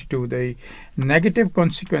 91, 92, the negative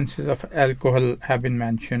consequences of alcohol have been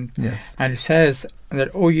mentioned. Yes. And it says that,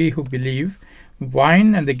 O ye who believe,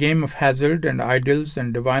 wine and the game of hazard and idols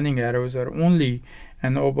and divining arrows are only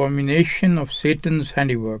an abomination of Satan's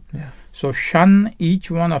handiwork. Yeah. So shun each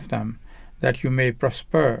one of them, that you may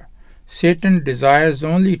prosper. Satan desires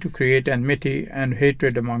only to create enmity and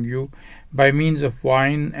hatred among you by means of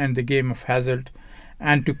wine and the game of hazard,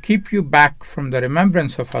 and to keep you back from the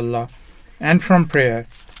remembrance of Allah and from prayer.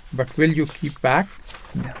 But will you keep back?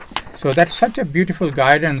 Yeah. So that's such a beautiful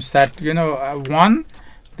guidance that, one,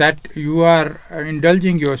 that you are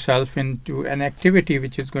indulging yourself into an activity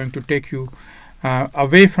which is going to take you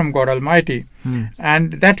away from God Almighty.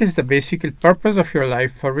 And that is the basic purpose of your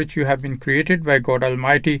life, for which you have been created by God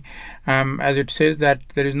Almighty. As it says that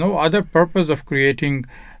there is no other purpose of creating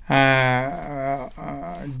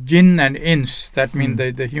jinn and ins, that mean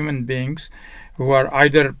the human beings who are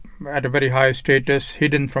either at a very high status,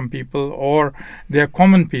 hidden from people, or they are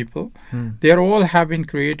common people. They are all have been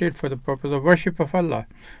created for the purpose of worship of Allah.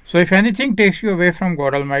 So if anything takes you away from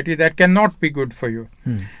God Almighty, that cannot be good for you.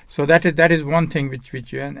 So that is one thing which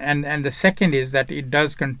and the second is that it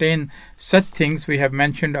does contain such things. We have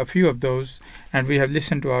mentioned a few of those, and we have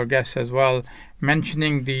listened to our guests as well,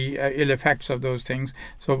 mentioning the ill effects of those things.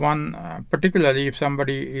 So one, particularly if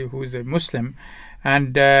somebody who is a Muslim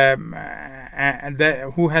and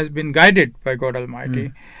who has been guided by God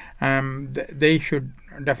Almighty, they should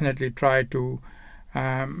definitely try to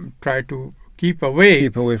keep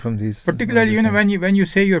away from these. Particularly, when you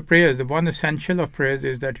say your prayers, the one essential of prayers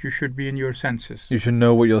is that you should be in your senses. You should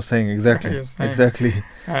know what you're saying exactly. Exactly.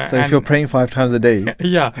 So if you're praying 5 times a day,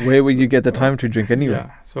 where will you get the time to drink anyway?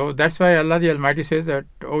 Yeah. So that's why Allah the Almighty says that,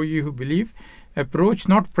 O ye who believe, approach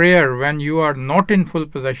not prayer when you are not in full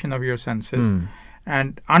possession of your senses.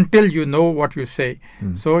 And until you know what you say.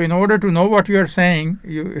 So in order to know what you are saying,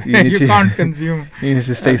 you can't consume. You need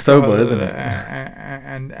to stay sober, isn't it?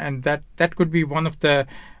 And that could be one of the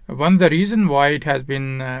reason why it has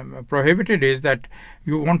been prohibited, is that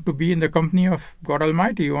you want to be in the company of God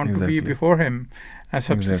Almighty. You want to be before Him,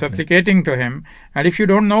 supplicating to Him. And if you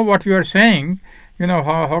don't know what you are saying,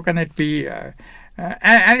 how can it be?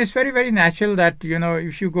 And it's very, very natural that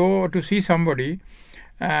if you go to see somebody,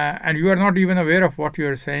 and you are not even aware of what you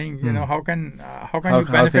are saying, how can you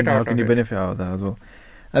benefit out of it? How can you benefit out of that as well?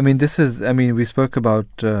 We spoke about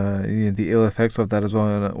the ill effects of that as well,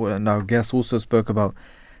 and our guests also spoke about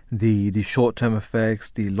the short-term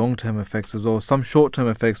effects, the long-term effects as well. Some short-term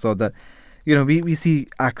effects are that, we see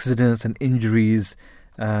accidents and injuries,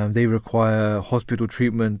 they require hospital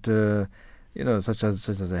treatment, such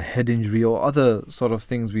as a head injury or other sort of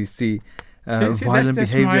things we see. Violent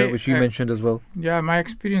behavior, which you mentioned as well. Yeah, my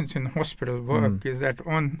experience in hospital work is that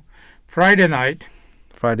on Friday night,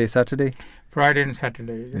 Friday and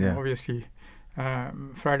Saturday, obviously,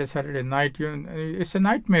 Friday, Saturday night, it's a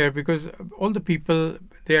nightmare, because all the people,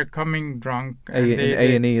 they are coming drunk.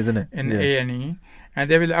 A&E, isn't it? In A&E, and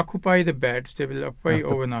they will occupy the beds. They will occupy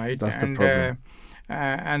overnight. That's the problem.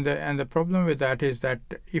 And the problem with that is that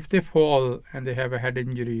if they fall and they have a head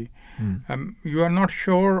injury, you are not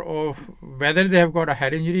sure of whether they have got a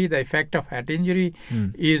head injury. The effect of head injury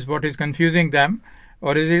is what is confusing them,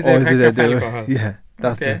 or is it the effect of alcohol? Yeah,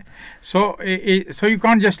 that's it. So you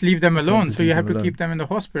can't just leave them alone. So you have to keep them in the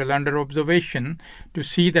hospital under observation to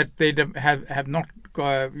see that they have not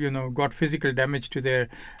got physical damage to their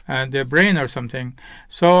brain or something.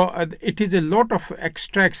 So it is a lot of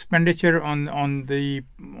extra expenditure on the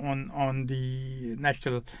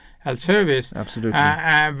National Health Service. Absolutely.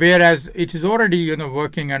 Whereas it is already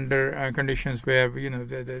working under conditions where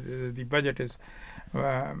the budget is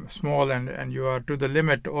small and you are to the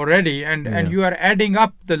limit already, and you are adding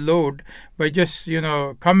up the load by just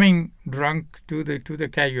coming drunk to the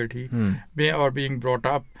casualty or being brought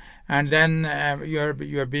up, and then you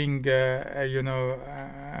are being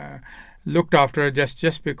looked after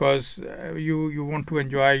just because you want to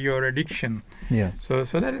enjoy your addiction. Yeah. So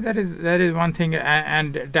that is one thing,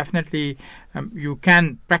 and definitely you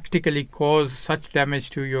can practically cause such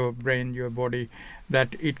damage to your brain, your body,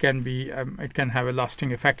 that it can be it can have a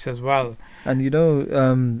lasting effects as well. And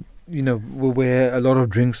where a lot of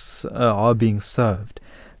drinks are being served,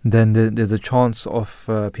 then there's a chance of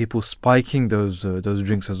people spiking those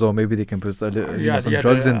drinks as well. Maybe they can put some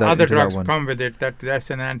drugs in that. Other into drugs that one. come with it. That's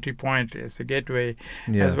an entry point. It's a gateway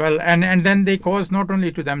as well. And then they cause not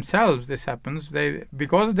only to themselves. This happens.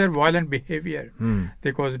 Because of their violent behavior,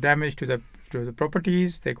 they cause damage to the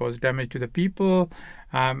properties. They cause damage to the people.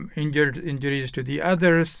 Injuries to the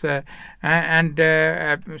others,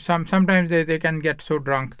 sometimes they can get so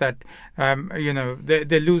drunk that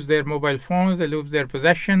they lose their mobile phones, they lose their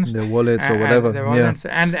possessions, their wallets or whatever.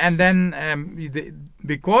 And then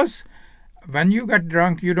because when you get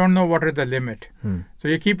drunk, you don't know what is the limit. So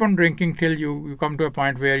you keep on drinking till you come to a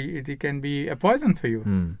point where it can be a poison for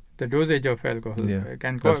you. The dosage of alcohol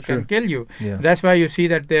can kill you. That's why you see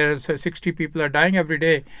that there are 60 people are dying every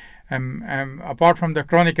day. Apart from the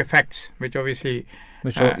chronic effects, which obviously,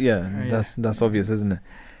 that's obvious, isn't it?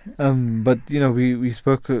 But we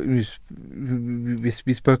spoke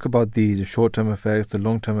about the short-term effects, the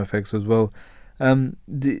long-term effects as well.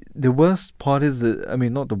 The worst part is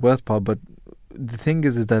not the worst part, but the thing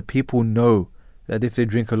is that people know that if they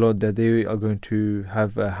drink a lot, that they are going to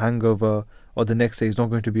have a hangover, or the next day is not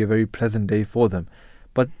going to be a very pleasant day for them.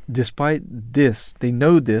 But despite this, they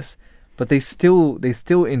know this. But they still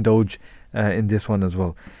indulge in this one as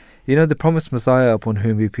well. The promised Messiah, upon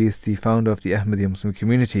whom be peace, the founder of the Ahmadiyya Muslim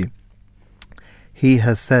community, he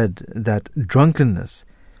has said that drunkenness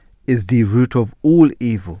is the root of all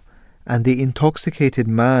evil, and the intoxicated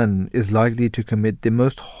man is likely to commit the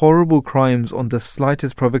most horrible crimes on the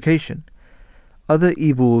slightest provocation. Other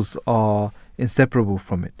evils are inseparable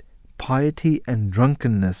from it. Piety and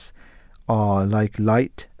drunkenness are like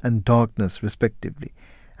light and darkness, respectively,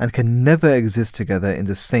 and can never exist together in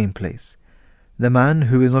the same place. The man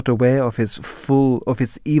who is not aware of his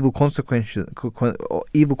evil consequences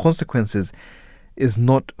is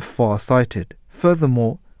not far-sighted.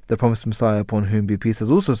 Furthermore, the promised Messiah, upon whom be peace, has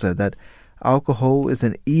also said that alcohol is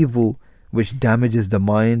an evil which damages the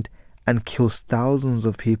mind and kills thousands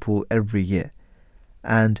of people every year,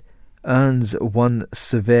 and earns one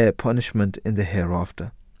severe punishment in the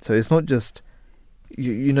hereafter. So it's not just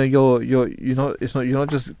you're not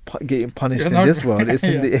just getting punished in this world. It's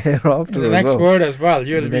in the hereafter. The next word as well.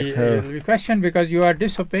 You'll be questioned because you are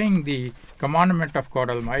disobeying the commandment of God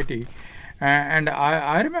Almighty. And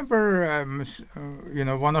I remember,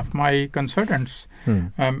 one of my consultants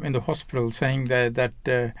in the hospital saying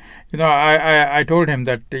that I told him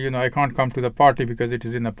that I can't come to the party because it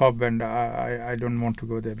is in a pub and I don't want to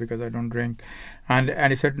go there because I don't drink,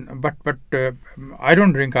 and he said but I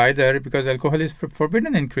don't drink either because alcohol is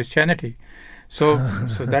forbidden in Christianity. So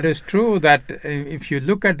that is true that if you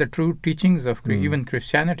look at the true teachings of even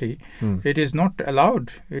Christianity, it is not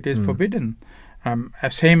allowed. It is forbidden.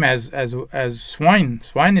 Same as swine.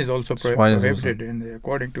 Swine is also prohibited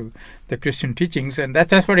according to the Christian teachings, and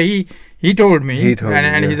that's what he told me.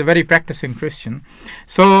 And he's a very practicing Christian.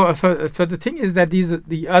 So the thing is that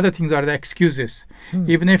the other things are the excuses.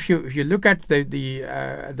 Even if you look at the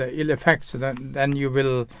ill effects, then you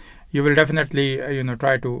will definitely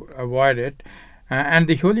try to avoid it. And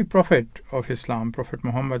the Holy Prophet of Islam, Prophet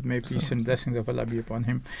Muhammad, may peace and blessings of Allah be upon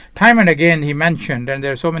him, time and again he mentioned, and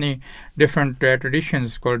there are so many different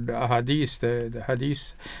traditions called hadith, the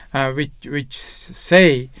hadith, which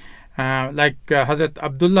say, like Hazrat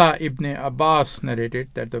Abdullah ibn Abbas narrated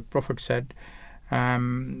that the Prophet said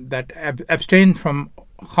that abstain from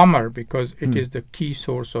khamar because it is the key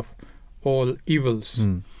source of all evils.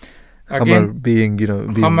 Again,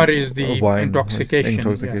 khamar is the wine,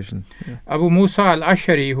 intoxication. Yeah. Abu Musa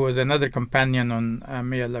al-Ashari, who was another companion on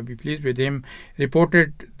may Allah be pleased with him,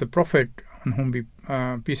 reported the Prophet, on whom be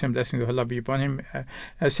peace and blessings of Allah be upon him,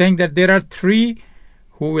 saying that there are three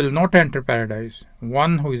who will not enter paradise.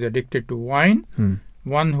 One who is addicted to wine,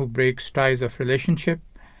 one who breaks ties of relationship,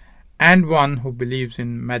 and one who believes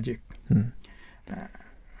in magic.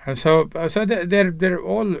 So they're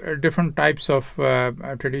all different types of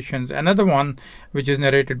traditions. Another one, which is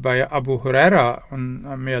narrated by Abu Huraira,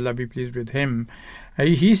 may Allah be pleased with him,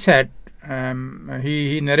 he said,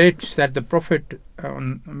 he narrates that the Prophet,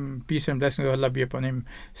 peace and blessings of Allah be upon him,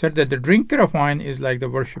 said that the drinker of wine is like the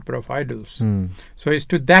worshipper of idols. So it's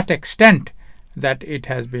to that extent that it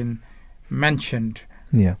has been mentioned.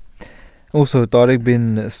 Yeah. Also, Tariq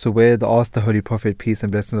bin Suwaid asked the Holy Prophet, peace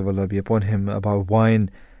and blessings of Allah be upon him, about wine,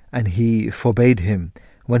 and he forbade him.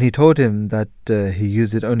 When he told him that he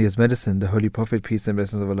used it only as medicine, the Holy Prophet, peace and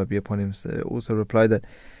blessings of Allah be upon him, also replied that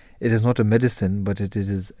it is not a medicine, but it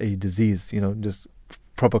is a disease. Just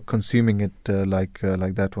proper consuming it like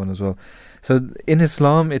that one as well. So in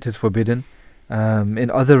Islam it is forbidden.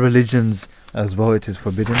 In other religions as well it is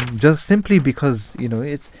forbidden, just simply because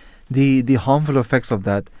it's the harmful effects of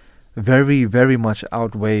that very, very much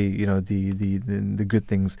outweigh the good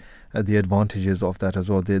things, the advantages of that as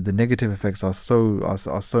well. The negative effects are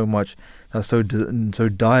so much, are so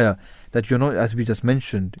dire that you're not, as we just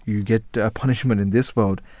mentioned, you get a punishment in this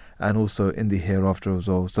world and also in the hereafter as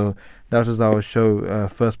well. So that was our show,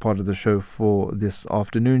 first part of the show for this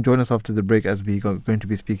afternoon. Join us after the break as we are going to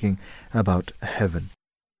be speaking about heaven.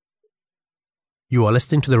 You are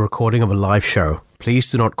listening to the recording of a live show.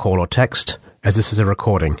 Please do not call or text, as this is a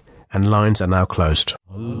recording, and lines are now closed.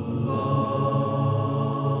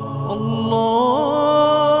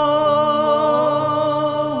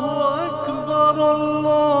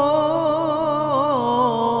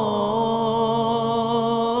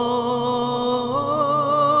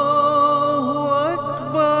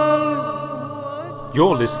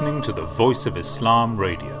 You're listening to the Voice of Islam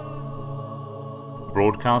Radio,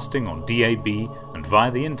 broadcasting on DAB and via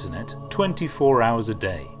the internet 24 hours a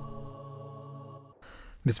day.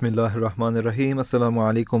 Bismillahir Rahmanir Rahim. Assalamu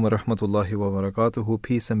alaikum wa rahmatullahi wa barakatuhu.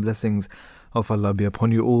 Peace and blessings of Allah be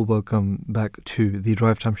upon you all. Welcome back to the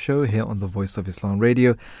Drive Time Show here on the Voice of Islam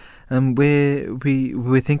Radio. We're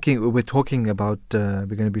talking about we're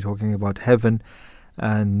going to be talking about heaven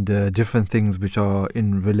and different things which are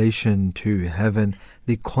in relation to heaven,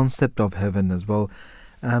 the concept of heaven as well.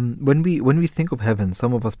 When we think of heaven,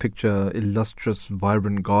 some of us picture illustrious,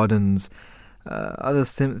 vibrant gardens.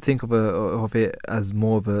 Others think of it as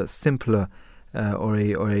more of a simpler or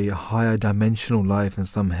a higher dimensional life, and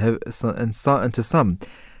to some,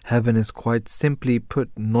 heaven is quite simply put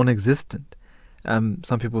non-existent.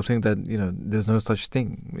 Some people think that there's no such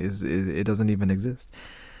thing; it doesn't even exist.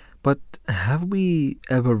 But have we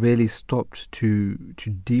ever really stopped to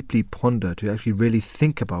deeply ponder, to actually really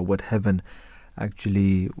think about what heaven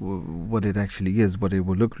what it actually is, what it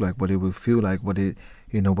will look like, what it will feel like, what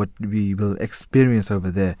we will experience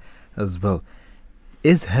over there as well?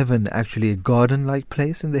 Is heaven actually a garden-like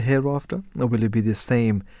place in the hereafter, or will it be the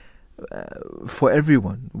same for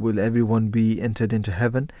everyone? Will everyone be entered into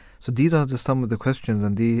heaven? So these are just some of the questions,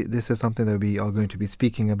 and this is something that we are going to be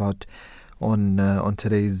speaking about on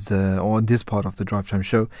today's on this part of the Drive Time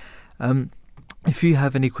Show. If you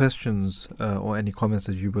have any questions or any comments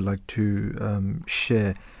that you would like to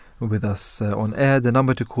share with us on air, the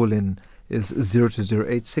number to call in is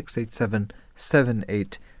 0208 687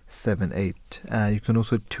 7878. You can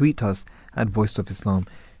also tweet us at Voice of Islam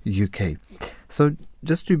UK. So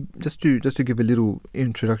just to give a little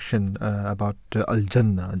introduction about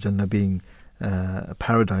Al-Jannah being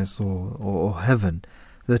paradise or heaven.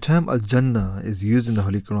 The term Al-Jannah is used in the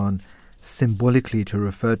Holy Quran symbolically to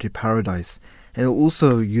refer to paradise, and it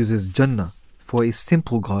also uses Jannah for a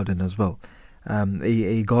simple garden as well.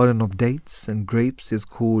 A garden of dates and grapes is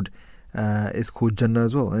called Jannah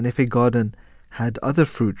as well. And if a garden had other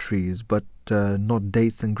fruit trees but not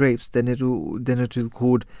dates and grapes, then it will be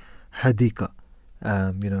called Hadika.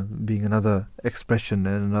 Being another expression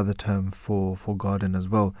and another term for garden as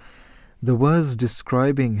well. The words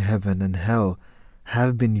describing heaven and hell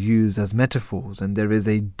have been used as metaphors, and there is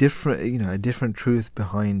a different truth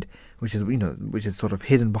behind, which is sort of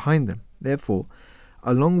hidden behind them. Therefore,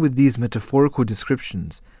 along with these metaphorical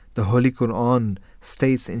descriptions, the Holy Quran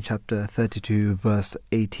states in chapter 32 verse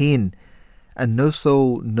 18, "And no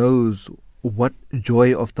soul knows what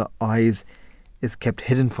joy of the eyes is kept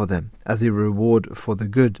hidden for them as a reward for the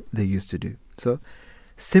good they used to do." So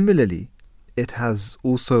similarly, it has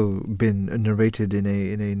also been narrated in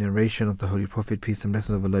a narration of the Holy Prophet, peace and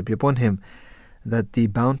blessings of Allah be upon him, that the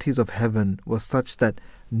bounties of heaven were such that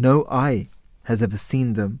no eye has ever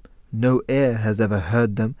seen them, no ear has ever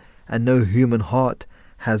heard them, and no human heart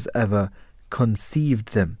has ever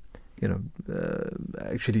conceived them.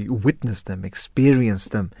 Actually witnessed them,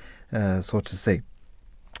 experienced them, so to say.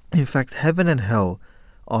 In fact, heaven and hell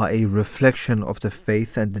are a reflection of the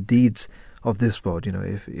faith and the deeds of this world.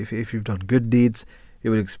 If you've done good deeds, you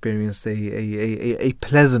will experience a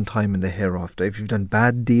pleasant time in the hereafter. If you've done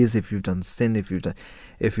bad deeds, if you've done sin, if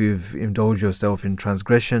you've indulged yourself in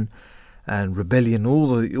transgression and rebellion,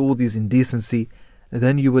 all these indecency,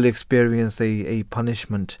 then you will experience a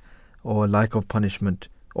punishment or lack of punishment,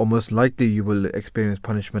 or most likely you will experience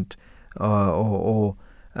punishment or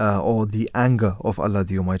the anger of Allah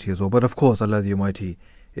the Almighty as well. But of course, Allah the Almighty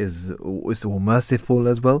is all merciful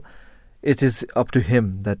as well. It is up to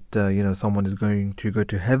Him that someone is going to go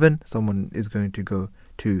to heaven, someone is going to go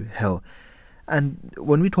to hell. And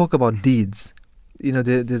when we talk about deeds,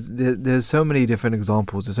 there's so many different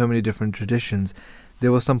examples. There's so many different traditions.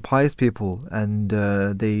 There were some pious people, and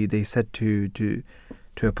they said to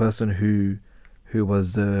a person who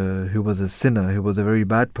was a sinner, who was a very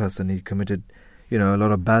bad person. He committed, a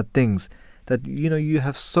lot of bad things. That you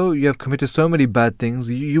have committed so many bad things.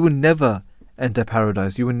 You will never enter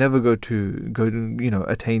paradise. You will never go to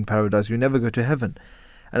attain paradise. You will never go to heaven.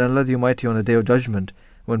 And Allah the Almighty, on the Day of Judgment,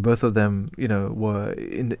 when both of them were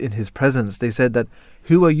in His presence, they said that,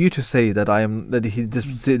 who are you to say that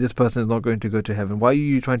this person is not going to go to heaven? Why are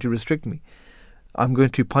you trying to restrict me? I'm going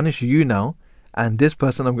to punish you now, and this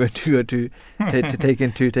person I'm going to go to take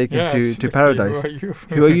into paradise.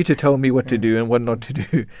 Who are you to tell me what to do and what not to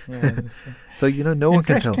do? So no one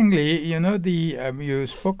can tell. Interestingly, you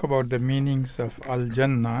spoke about the meanings of Al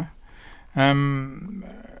Jannah. The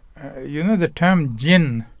term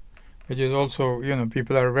jinn, which is also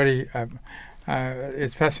people are very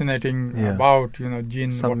it's fascinating about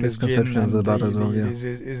jinn. Some what is misconceptions jinn about as well.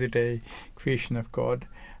 Is it a creation of God?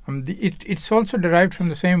 It's also derived from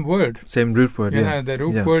the same word. Same root word. The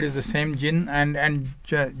root word is the same, jinn, and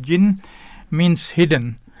jinn means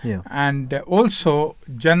hidden. Yeah. And also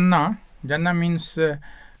Jannah means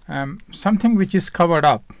something which is covered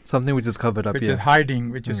up. Something which is covered up. Which is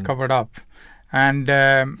hiding, which is covered up. And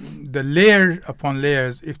the layer upon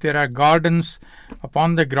layers, if there are gardens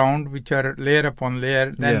upon the ground which are layer upon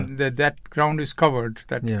layer, then that ground is covered.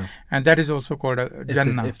 And that is also called a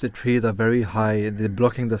Jannah. If the trees are very high, they're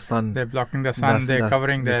blocking the sun. They're blocking the sun. They're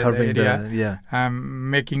covering the area.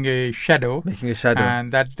 Making a shadow.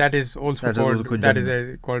 And that is also called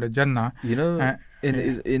a Jannah.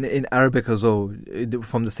 In Arabic as well,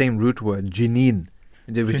 from the same root word, jineen,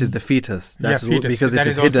 which is the fetus. Fetus. Because it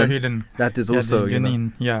is hidden. That is also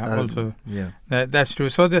janeen. Also. That's true.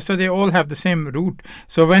 So they all have the same root.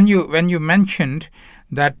 So when you mentioned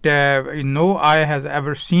that no eye has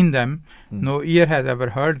ever seen them, no ear has ever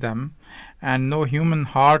heard them, and no human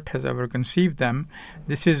heart has ever conceived them,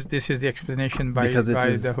 this is the explanation by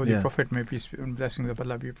the Holy Prophet, may peace and blessings of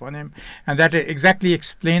Allah be upon him, and that exactly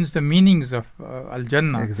explains the meanings of Al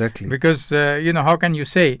Jannah. Exactly. Because how can you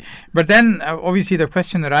say? But then obviously the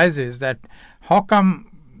question arises that how come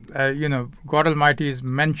God Almighty is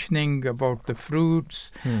mentioning about the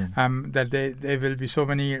fruits, that there will be so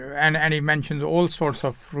many, and He mentions all sorts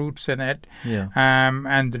of fruits in it,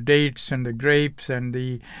 and the dates and the grapes and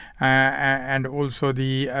the and also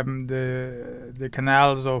the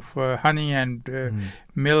canals of honey and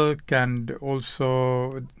milk, and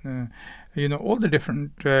also all the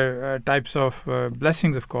different types of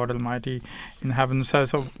blessings of God Almighty in heaven. So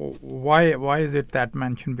why is it that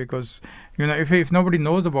mentioned? Because if nobody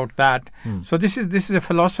knows about that, so this is a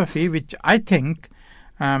philosophy which I think,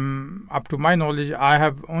 up to my knowledge, I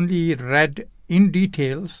have only read in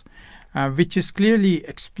details, which is clearly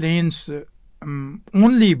explains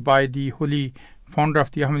only by the holy founder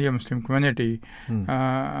of the Ahmadiyya Muslim community.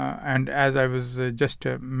 And as I was just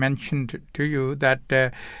mentioned to you,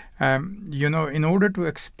 that in order to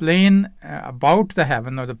explain about the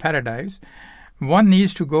heaven or the paradise, one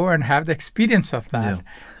needs to go and have the experience of that.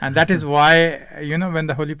 And that is why, when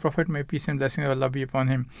the Holy Prophet, may peace and blessings of Allah be upon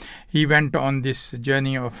him, he went on this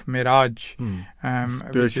journey of Miraj,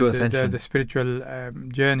 spiritual ascension. The spiritual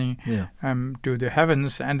journey to the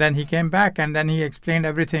heavens. And then he came back, and then he explained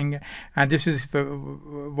everything. And this is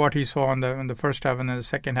what he saw on the first heaven, and the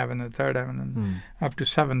second heaven, and the third heaven, and up to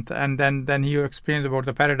seventh. And then he explains about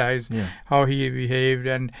the paradise, how he behaved.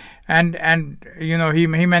 And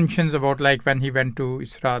he mentions about, like, when he went to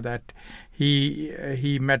Isra, that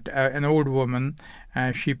he met an old woman.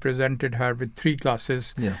 She presented her with 3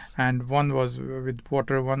 glasses, and one was with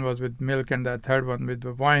water, one was with milk, and the third one with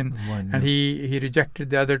the wine. And he rejected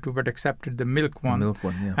the other 2 but accepted the milk one.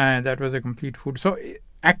 And that was a complete food. So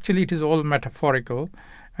actually it is all metaphorical,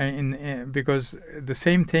 because the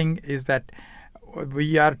same thing is that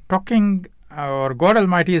we are talking, or God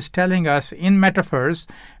Almighty is telling us in metaphors,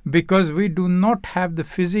 because we do not have the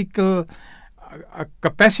physical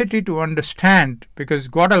capacity to understand, because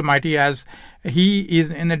God Almighty, as He is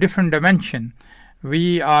in a different dimension,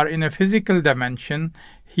 we are in a physical dimension,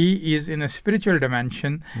 He is in a spiritual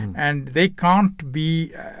dimension, and they can't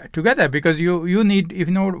be together, because you need,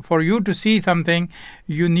 for you to see something,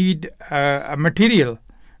 you need a material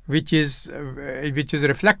which is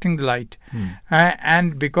reflecting the light,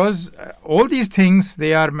 and because all these things,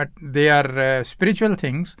 they are spiritual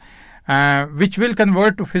things, which will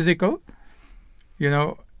convert to physical,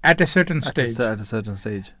 at a certain stage. At a certain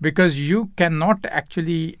stage. Because you cannot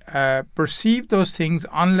actually perceive those things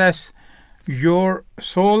unless your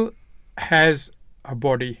soul has a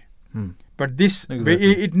body. But this,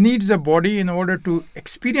 Exactly. it needs a body in order to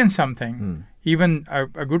experience something, even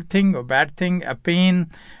a good thing or bad thing, a pain,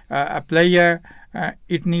 a pleasure,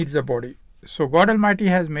 it needs a body. So God Almighty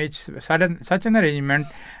has made such an arrangement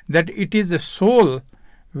that it is the soul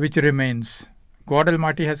which remains. God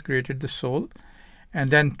Almighty has created the soul, and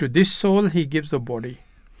then to this soul He gives a body.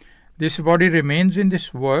 This body remains in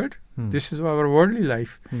this world. This is our worldly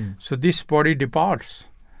life. So this body departs,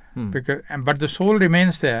 but the soul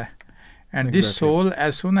remains there. And this soul,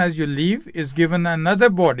 as soon as you leave, is given another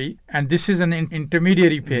body, and this is an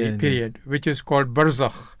intermediary period, which is called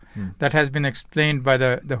barzakh. That has been explained by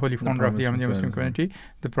the Holy Founder of the Ahmadiyya Muslim community,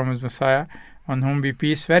 the promised Messiah, on whom be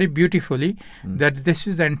peace, very beautifully, that this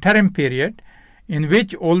is the interim period in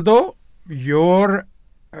which, although your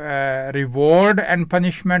reward and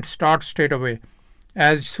punishment start straight away,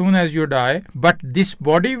 as soon as you die, but this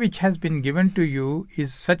body which has been given to you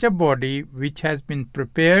is such a body which has been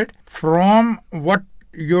prepared from what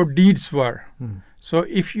your deeds were. So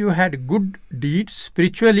if you had good deeds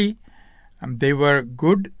spiritually, they were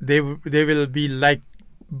good, they will be like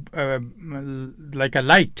a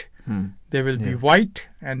light. They will be white,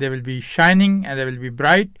 and they will be shining, and they will be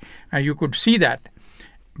bright, and you could see that.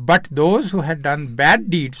 But those who had done bad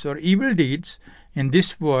deeds or evil deeds in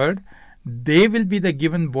this world, they will be the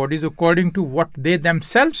given bodies according to what they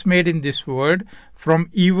themselves made in this world from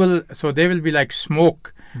evil. So they will be like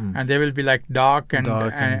smoke, and they will be like dark and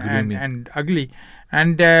ugly.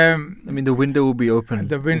 And the window will be open.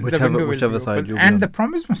 Whichever side you. And the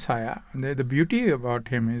promised Messiah, the beauty about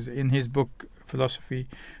him is in his book Philosophy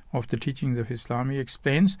of the Teachings of Islam, he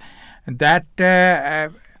explains that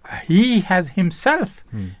he has himself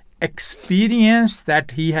experienced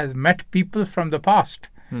that he has met people from the past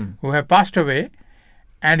who have passed away,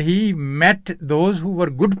 and he met those who were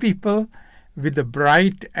good people with the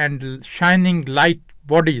bright and shining light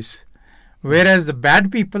bodies, whereas the bad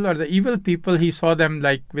people or the evil people, he saw them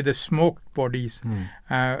like with the smoked bodies,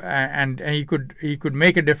 and he could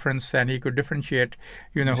make a difference, and he could differentiate,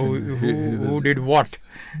 who did what,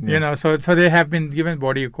 So they have been given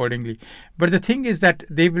body accordingly. But the thing is that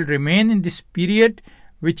they will remain in this period,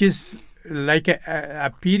 which is like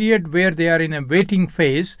a period where they are in a waiting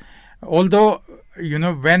phase. Although,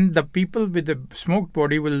 when the people with the smoked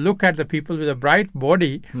body will look at the people with a bright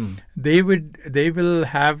body, they will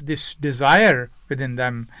have this desire within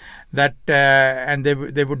them that, and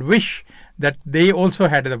they would wish that they also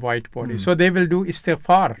had the white body. So they will do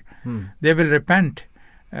istighfar. They will repent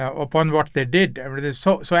upon what they did.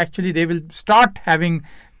 So actually they will start having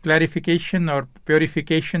clarification or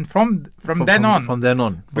purification from then on.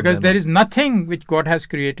 Because there is nothing which God has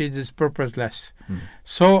created is purposeless.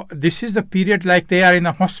 So this is a period like they are in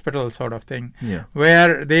a hospital sort of thing,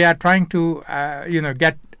 where they are trying to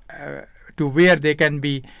get to where they can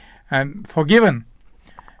be forgiven.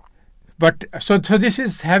 But so this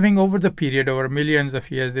is having over the period, over millions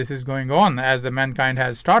of years, this is going on as the mankind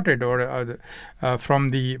has started,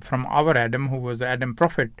 from our Adam, who was the Adam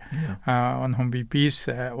prophet, on whom be peace.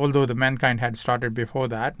 Although the mankind had started before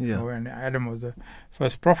that, when Adam was the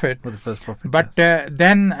first prophet. But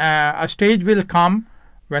then a stage will come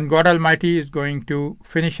when God Almighty is going to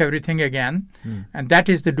finish everything again, and that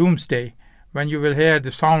is the doomsday, when you will hear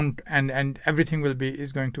the sound and everything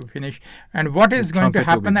is going to finish. And what is going to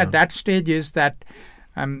happen at that stage is that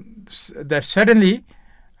suddenly,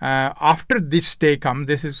 after this day comes,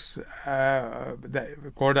 this is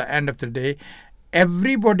called the end of the day,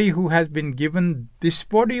 everybody who has been given this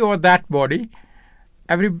body or that body,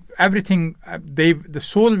 everything, the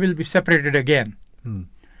soul will be separated again.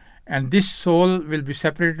 And this soul will be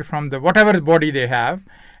separated from whatever body they have,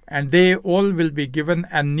 and they all will be given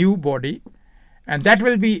a new body. And that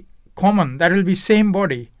will be common. That will be same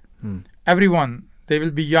body. Everyone. They will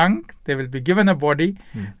be young. They will be given a body.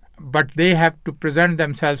 But they have to present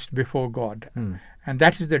themselves before God. And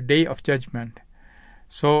that is the day of judgment.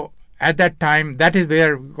 So at that time, that is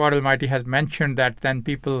where God Almighty has mentioned that then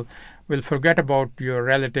people will forget about your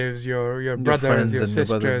relatives, your brothers, your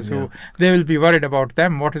sisters, they will be worried about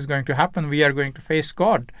them. What is going to happen? We are going to face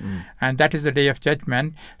God. And that is the day of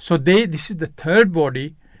judgment. So this is the third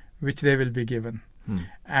body which they will be given.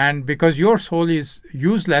 And because your soul is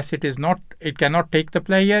useless, it cannot take the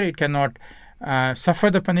pleasure, it cannot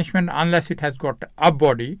suffer the punishment unless it has got a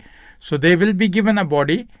body. So they will be given a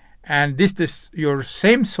body, and your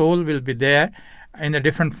same soul will be there in a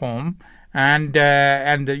different form, and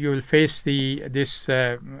you will face this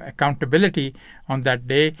accountability on that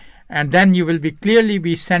day. And then you will clearly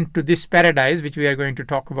be sent to this paradise, which we are going to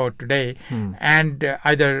talk about today, and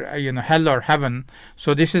either hell or heaven.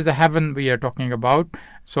 So this is the heaven we are talking about.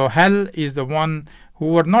 So hell is the one who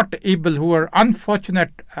were not able, who were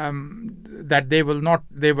unfortunate that they were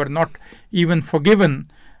not even forgiven,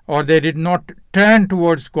 or they did not turn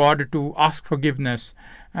towards God to ask forgiveness,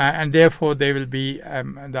 and therefore they will be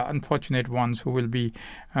the unfortunate ones who will be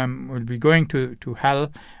going to hell.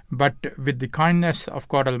 But with the kindness of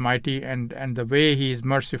God Almighty and the way He is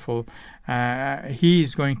merciful, He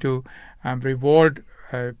is going to reward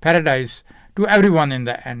paradise to everyone in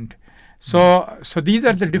the end. So these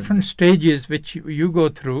are the different stages which you go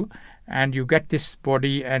through, and you get this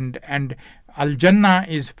body, and Al Jannah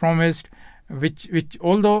is promised, which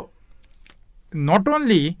although not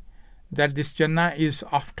only that this Jannah is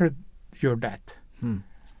after your death,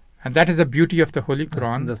 and that is the beauty of the Holy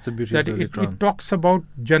Quran. That's the beauty of the Holy Quran. It talks about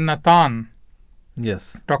Jannatan.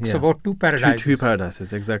 Yes. Talks about two paradises. Two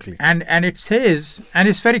paradises, exactly. And it says, and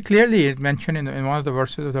it's very clearly mentioned in one of the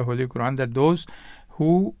verses of the Holy Quran, that those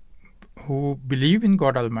who believe in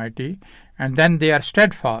God Almighty and then they are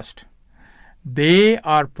steadfast, they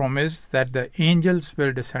are promised that the angels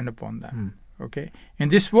will descend upon them. Okay, in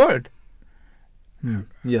this world.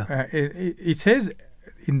 It says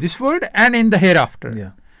in this world and in the hereafter.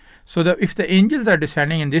 Yeah. So if the angels are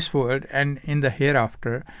descending in this world and in the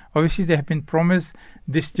hereafter, obviously they have been promised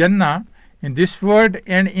this Jannah in this world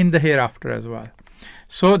and in the hereafter as well.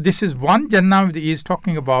 So this is one Jannah he is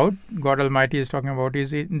talking about, God Almighty is talking about,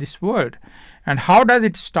 is in this world. And how does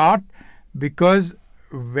it start? Because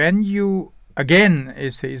when you, again,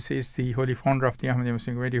 is the holy founder of the Ahmadiyya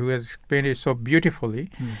Muslim Community who has explained it so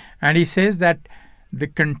beautifully, and he says that the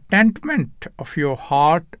contentment of your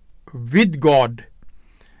heart with God,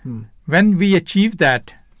 when we achieve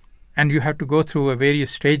that, and you have to go through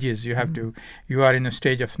various stages. You are in a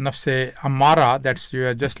stage of nafse amara, that's you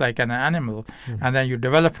are just like an animal, and then you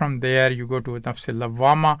develop from there. You go to nafse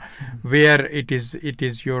lawama, where it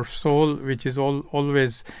is your soul which is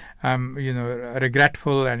always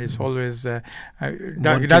regretful, and it's always it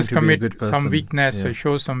does commit some weakness, or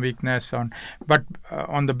shows some weakness but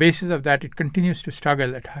on the basis of that it continues to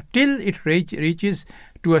struggle till it reaches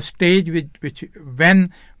to a stage which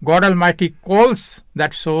when God Almighty calls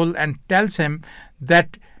that soul and tells him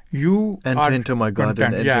that you enter into my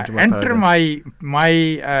garden, enter my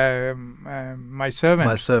servants.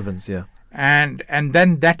 My servants, yeah. And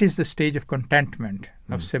then that is the stage of contentment,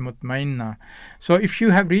 nafse mutmainna. So if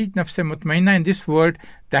you have reached nafse mutmainna in this world,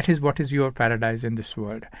 that is what is your paradise in this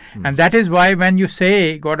world. And that is why when you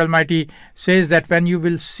say, God Almighty says that when you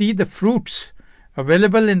will see the fruits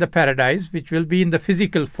available in the paradise, which will be in the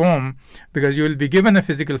physical form, because you will be given a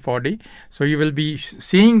physical body, so you will be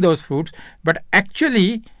seeing those fruits, but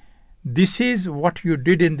actually this is what you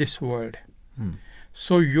did in this world.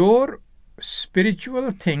 So your spiritual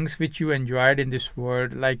things which you enjoyed in this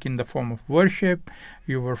world, like in the form of worship,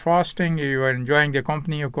 you were fasting, you were enjoying the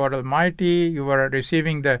company of God Almighty, you were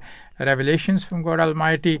receiving the revelations from God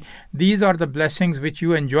Almighty, these are the blessings which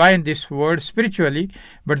you enjoy in this world spiritually,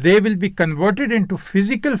 but they will be converted into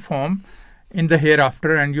physical form in the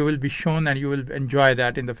hereafter, and you will be shown and you will enjoy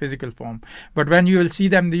that in the physical form. But when you will see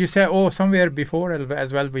them, you say, oh, somewhere before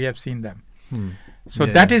as well we have seen them. So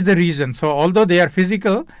that is the reason. So although they are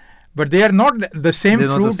physical, but they are not the same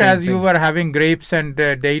fruit as you were having grapes and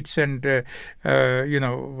dates and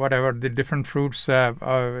whatever the different fruits,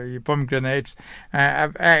 pomegranates.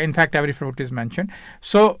 In fact, every fruit is mentioned.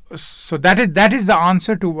 So that is the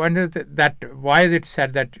answer to wonder that why is it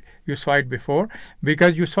said that you saw it before?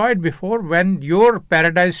 Because you saw it before when your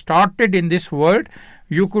paradise started in this world.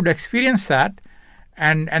 You could experience that,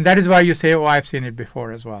 and that is why you say, oh, I've seen it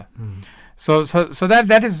before as well. So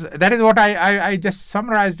that is what I just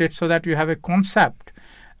summarized it, so that you have a concept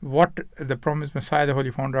what the promised Messiah, the holy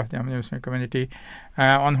founder of the Ahmadiyya Muslim Community,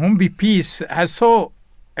 on whom be peace, has so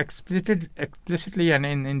explicitly and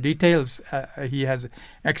in details he has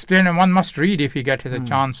explained, and one must read if he gets a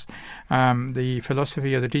chance, the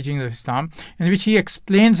philosophy or the teachings of Islam, in which he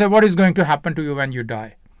explains what is going to happen to you when you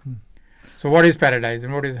die. So what is paradise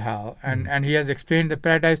and what is hell? And he has explained the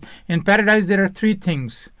paradise. In paradise there are three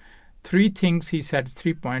things. He said,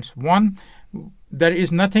 3 points. One, there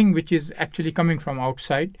is nothing which is actually coming from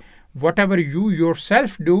outside. Whatever you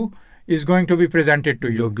yourself do is going to be presented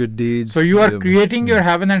to you. Your good deeds. So you are creating your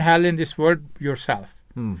heaven and hell in this world yourself.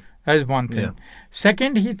 That is one thing.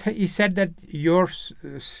 Second, he said that your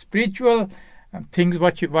spiritual things,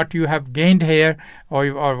 what you have gained here,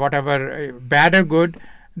 or whatever, bad or good,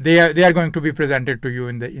 they are going to be presented to you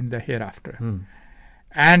in the hereafter.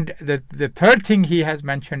 And the third thing he has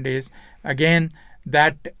mentioned is, again,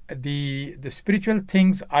 that the spiritual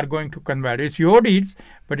things are going to convert. It's your deeds,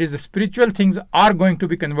 but the spiritual things are going to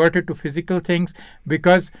be converted to physical things,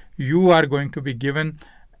 because you are going to be given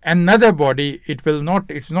another body, it's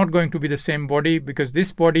not going to be the same body, because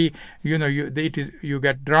this body, you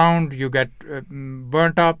get drowned, you get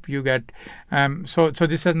burnt up, you get so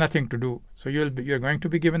this has nothing to do. So you're going to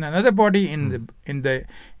be given another body in the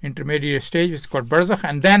intermediate stage. It's called barzakh,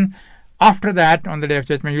 and then after that, on the Day of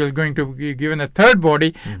Judgment, you are going to be given a third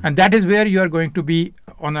body, and that is where you are going to be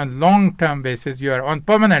on a long-term basis. You are on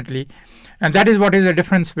permanently, and that is what is the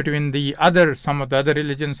difference between some of the other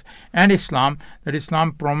religions and Islam. That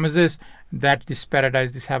Islam promises that this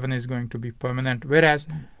paradise, this heaven, is going to be permanent, whereas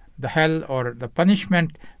the hell or the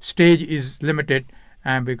punishment stage is limited,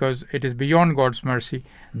 and because it is beyond God's mercy,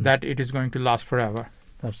 that it is going to last forever.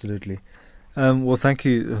 Absolutely. Well, thank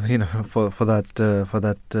you, for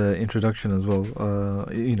that introduction as well.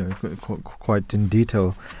 Quite in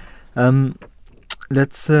detail.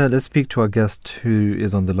 Let's speak to our guest who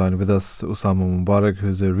is on the line with us, Usama Mubarak,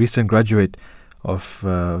 who's a recent graduate of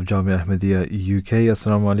Jamia Ahmadiyya UK.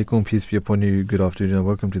 Assalamu alaikum, peace be upon you. Good afternoon, and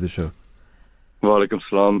welcome to the show. Wa alaikum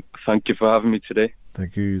salam. Thank you for having me today.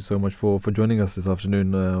 Thank you so much for joining us this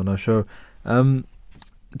afternoon on our show.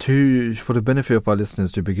 For the benefit of our listeners,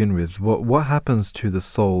 to begin with, what happens to the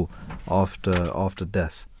soul after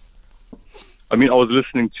death? I mean, I was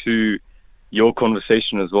listening to your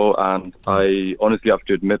conversation as well, and I honestly have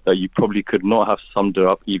to admit that you probably could not have summed it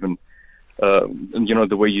up even,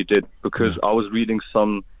 the way you did, because I was reading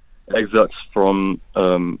some excerpts from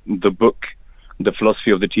the book, The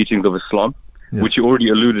Philosophy of the Teachings of Islam, which you already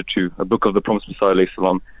alluded to, a book of the Prophet Messiah alayhi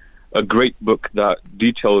salam, a great book that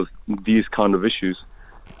details these kind of issues.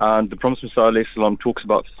 And the Prophet Messiah alayhi salam talks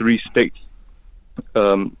about 3 states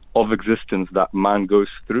of existence that man goes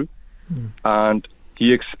through. And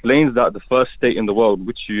he explains that the first state in the world,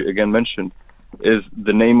 which you again mentioned, is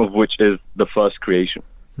the name of which is the first creation,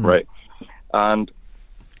 right? And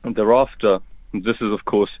thereafter, this is of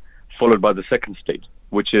course followed by the second state,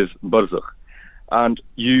 which is barzakh. And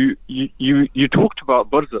you talked about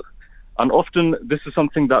barzakh, and often this is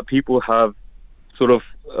something that people have sort of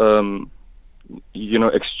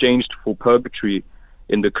exchanged for purgatory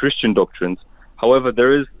in the Christian doctrines. However,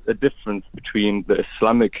 there is a difference between the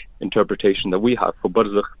Islamic interpretation that we have for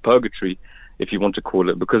barzakh, purgatory, if you want to call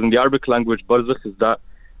it, because in the Arabic language, barzakh is that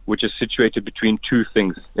which is situated between 2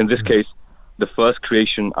 things. In this case, the first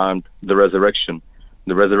creation and the resurrection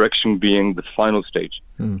being the final stage.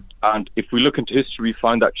 And if we look into history, we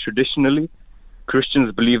find that traditionally,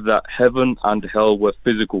 Christians believe that heaven and hell were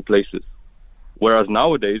physical places, whereas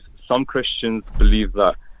nowadays, some Christians believe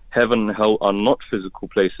that heaven and hell are not physical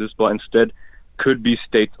places, but instead could be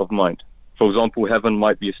states of mind. For example, heaven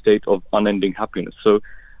might be a state of unending happiness. So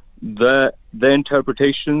their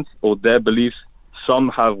interpretations or their beliefs, some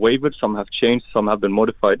have wavered, some have changed, some have been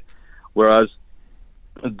modified, whereas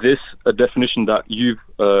this definition that you've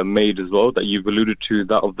made as well, that you've alluded to,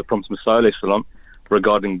 that of the Prophet Messiah alayhi salam,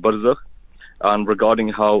 regarding barzakh, and regarding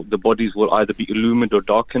how the bodies will either be illumined or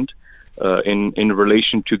darkened in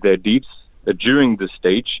relation to their deeds during this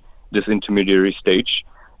stage, this intermediary stage,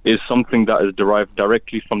 is something that is derived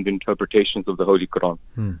directly from the interpretations of the Holy Quran.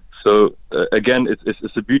 So again,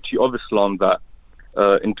 it's the beauty of Islam that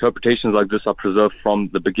interpretations like this are preserved from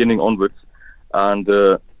the beginning onwards, and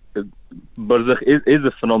barzakh is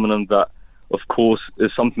a phenomenon that, of course,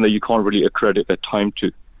 is something that you can't really accredit a time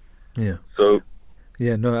to.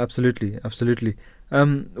 Absolutely.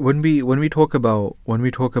 When we talk about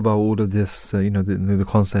all of this, the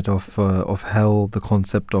concept of hell, the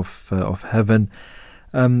concept of heaven.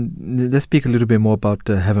 Let's speak a little bit more about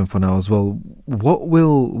heaven for now as well. What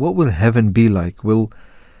will heaven be like? Will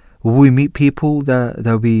we meet people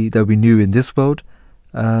that we knew in this world,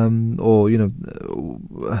 or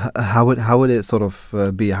how would it sort of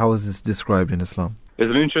be? How is this described in Islam? It's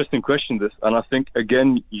an interesting question, this, and I think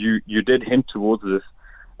again you did hint towards this,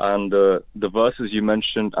 and the verses you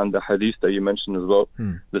mentioned and the hadith that you mentioned as well,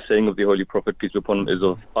 the saying of the Holy Prophet, peace be upon him, is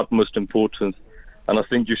of utmost importance, and I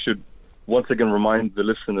think you should once again remind the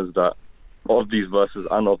listeners that of these verses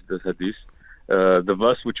and of the hadith, the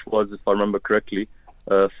verse which was, if I remember correctly,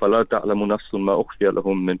 فَلَا تَعْلَمُ نَفْسٌ مَا أُخْفِيَ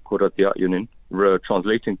لَهُم مِّن قُرَّةِ أَعْيُنٍ,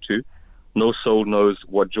 translating to, no soul knows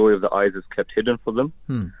what joy of the eyes is kept hidden for them.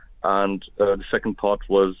 And the second part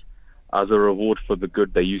was, as a reward for the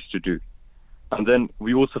good they used to do. And then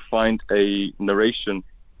we also find a narration,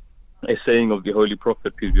 a saying of the Holy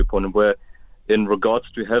Prophet, peace be upon him, where in regards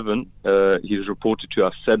to heaven, he's reported to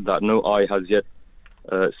have said that no eye has yet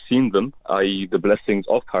seen them, i.e. the blessings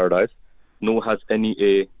of paradise, nor has any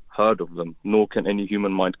ear heard of them, nor can any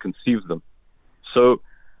human mind conceive them. So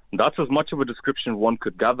that's as much of a description one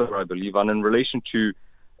could gather, I believe. And in relation to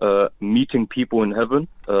meeting people in heaven,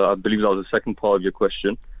 I believe that was the second part of your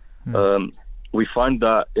question. we find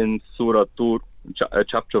that in Surah Tur, a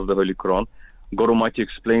chapter of the Holy Quran, God Almighty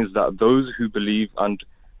explains that those who believe and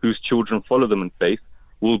whose children follow them in faith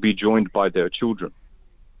will be joined by their children.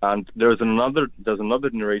 And there's another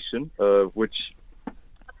narration which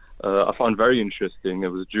I found very interesting.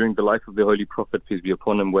 It was during the life of the Holy Prophet, peace be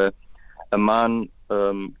upon him, where a man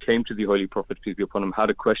came to the Holy Prophet, peace be upon him, had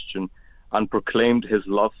a question, and proclaimed his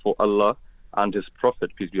love for Allah and his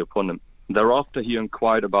Prophet, peace be upon him. Thereafter, he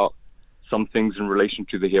inquired about some things in relation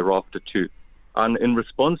to the hereafter too. And in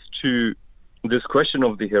response to this question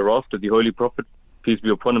of the hereafter, the Holy Prophet, peace be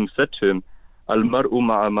upon him, said to him, Al-mar'u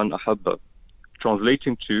ma'a man ahabba,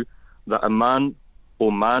 translating to that a man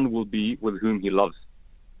will be with whom he loves.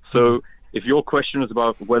 So if your question is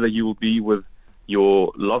about whether you will be with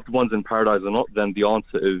your loved ones in paradise or not, then the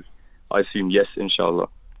answer is, I assume, yes, inshallah.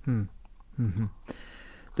 Mm-hmm.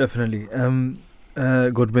 Definitely.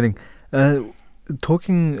 God willing.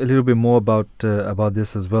 Talking a little bit more about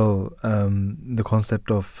this as well, the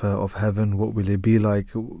concept of heaven. What will it be like?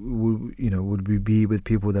 Would we be with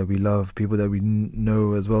people that we love, people that we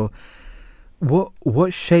know as well?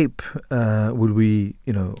 What shape would we,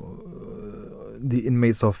 the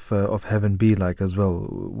inmates of heaven be like as well?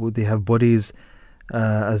 Would they have bodies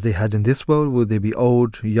as they had in this world? Would they be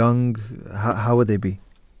old, young? How would they be?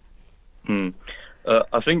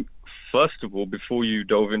 I think, first of all, before you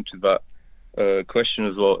delve into that question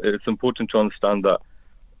as well, it's important to understand that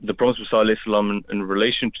the Prophet ﷺ in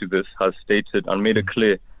relation to this has stated and made it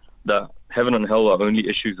clear that heaven and hell are only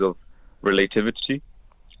issues of relativity,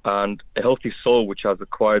 and a healthy soul which has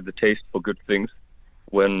acquired the taste for good things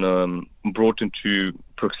when brought into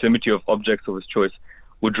proximity of objects of his choice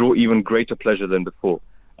would draw even greater pleasure than before.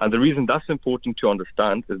 And the reason that's important to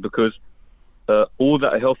understand is because all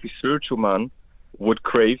that a healthy spiritual man would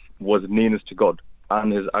crave was nearness to God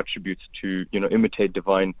and his attributes, to imitate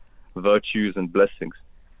divine virtues and blessings.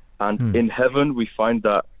 And in heaven we find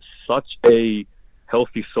that such a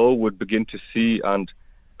healthy soul would begin to see and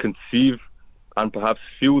conceive and perhaps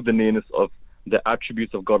feel the nearness of the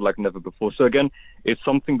attributes of God like never before. So again, it's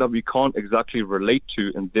something that we can't exactly relate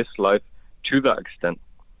to in this life to that extent.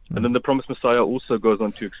 And then the promised Messiah also goes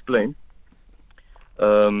on to explain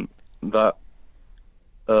that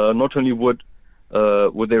not only would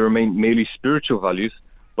they remain merely spiritual values,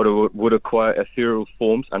 but it would acquire ethereal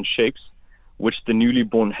forms and shapes which the newly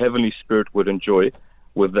born heavenly spirit would enjoy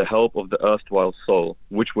with the help of the erstwhile soul,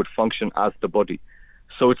 which would function as the body.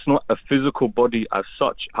 So it's not a physical body as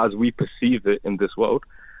such as we perceive it in this world,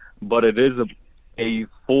 but it is a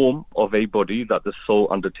form of a body that the soul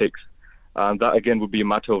undertakes. And that again would be a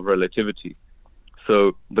matter of relativity.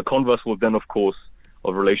 So the converse will then, of course,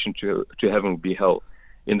 of relation to heaven would be hell,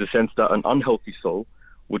 in the sense that an unhealthy soul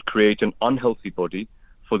would create an unhealthy body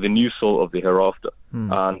for the new soul of the hereafter.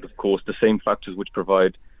 And of course, the same factors which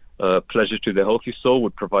provide pleasure to the healthy soul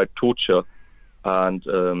would provide torture and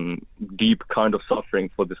deep kind of suffering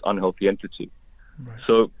for this unhealthy entity. Right.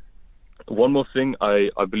 So one more thing I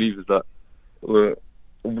believe is that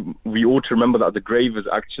we ought to remember that the grave is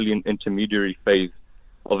actually an intermediary phase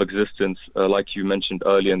of existence, like you mentioned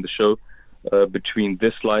earlier in the show, between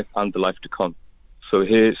this life and the life to come. So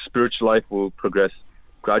here, spiritual life will progress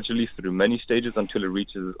gradually through many stages until it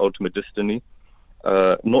reaches its ultimate destiny,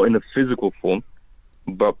 not in a physical form,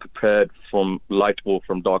 but prepared from light or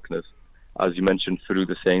from darkness, as you mentioned through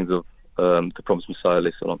the sayings of the Prophet Messiah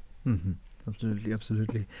alayhi salam.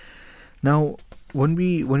 Absolutely. Now, when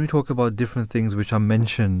we talk about different things which are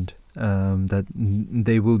mentioned that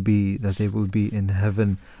they will be in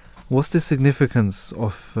heaven, what's the significance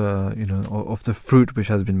of of the fruit which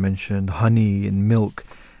has been mentioned, honey and milk,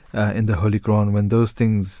 in the Holy Quran, when those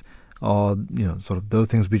things are sort of those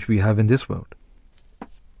things which we have in this world?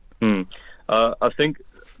 The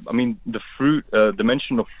fruit, the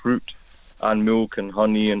mention of fruit and milk and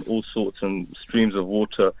honey and all sorts and streams of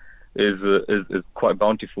water is quite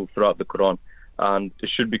bountiful throughout the Quran, and it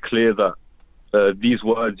should be clear that these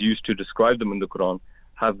words used to describe them in the Quran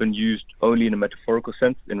have been used only in a metaphorical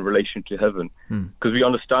sense in relation to heaven, because we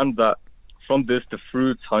understand that from this the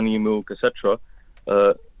fruits, honey, milk, etc.,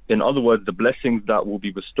 in other words, the blessings that will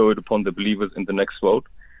be bestowed upon the believers in the next world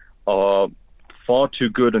are far too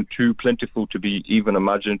good and too plentiful to be even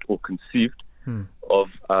imagined or conceived of,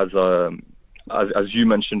 as you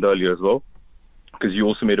mentioned earlier as well, because you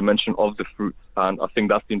also made a mention of the fruits, and I think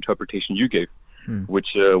that's the interpretation you gave,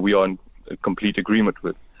 which we are in complete agreement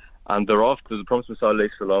with. And thereafter, the Prophet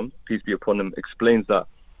ﷺ, peace be upon him, explains that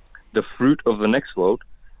the fruit of the next world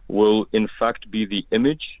will in fact be the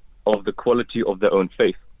image of the quality of their own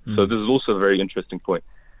faith. So this is also a very interesting point.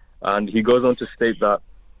 And he goes on to state that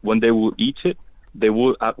when they will eat it, they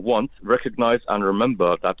will at once recognize and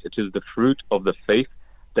remember that it is the fruit of the faith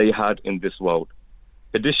they had in this world.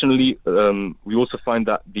 Additionally, we also find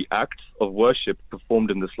that the acts of worship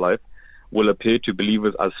performed in this life will appear to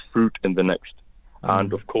believers as fruit in the next.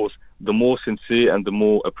 And of course, the more sincere and the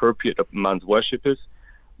more appropriate a man's worship is,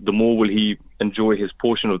 the more will he enjoy his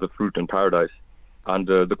portion of the fruit in paradise. And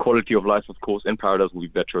the quality of life, of course, in paradise will be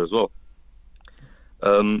better as well.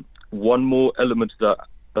 One more element that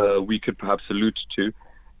we could perhaps allude to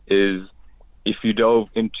is if you delve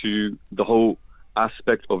into the whole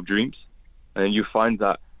aspect of dreams, and you find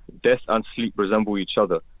that death and sleep resemble each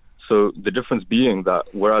other. So the difference being that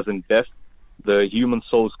whereas in death, the human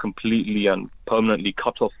soul is completely and permanently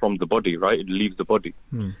cut off from the body, right? It leaves the body.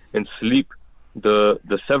 In sleep,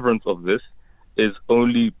 the severance of this is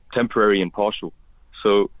only temporary and partial.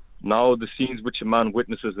 So now the scenes which a man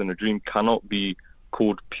witnesses in a dream cannot be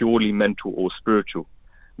called purely mental or spiritual,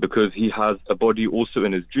 because he has a body also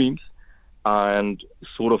in his dreams and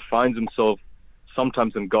sort of finds himself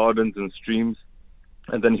sometimes in gardens and streams,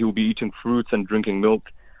 and then he will be eating fruits and drinking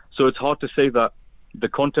milk. So it's hard to say that the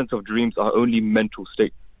contents of dreams are only mental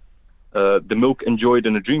states. The milk enjoyed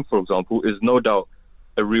in a dream, for example, is no doubt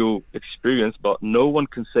a real experience, but no one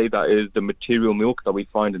can say that is the material milk that we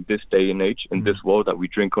find in this day and age, in this world, that we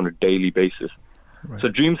drink on a daily basis. Right. So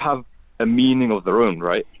dreams have a meaning of their own,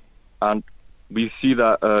 right? And we see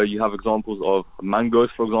that you have examples of mangoes,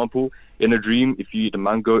 for example. In a dream, if you eat a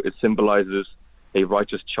mango, it symbolizes a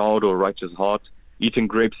righteous child or a righteous heart. Eating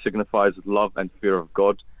grapes signifies love and fear of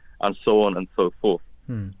God, and so on and so forth.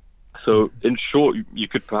 So in short, you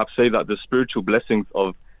could perhaps say that the spiritual blessings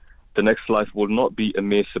of the next life will not be a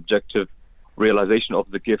mere subjective realization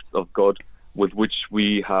of the gifts of God with which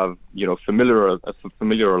we have,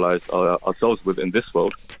 familiarized ourselves with in this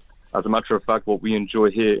world. As a matter of fact, what we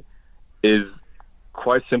enjoy here is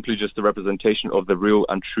quite simply just a representation of the real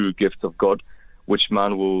and true gifts of God, which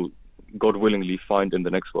man will, God willingly, find in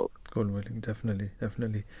the next world. God willing, definitely.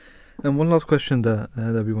 And one last question that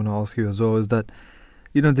we want to ask you as well is that,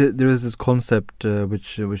 there is this concept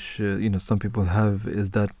which some people have,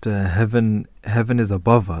 is that heaven is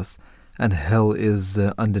above us and hell is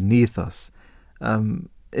underneath us.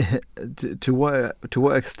 To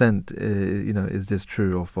what extent is this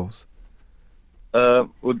true or false? Well,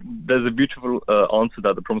 there's a beautiful answer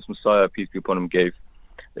that the Promised Messiah, peace be upon him, gave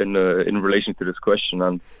in relation to this question,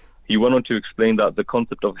 and he went on to explain that the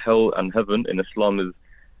concept of hell and heaven in Islam is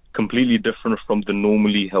completely different from the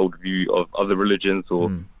normally held view of other religions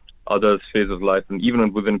or other spheres of life. And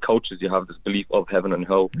even within cultures, you have this belief of heaven and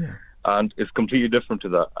hell. Yeah. And it's completely different to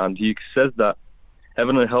that. And he says that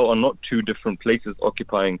heaven and hell are not two different places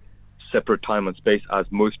occupying separate time and space as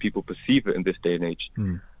most people perceive it in this day and age.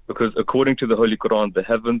 Because according to the Holy Quran, the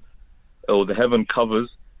heaven covers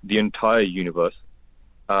the entire universe.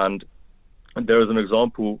 And there is an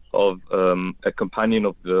example of a companion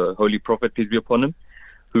of the Holy Prophet, peace be upon him,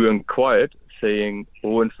 who inquired, saying,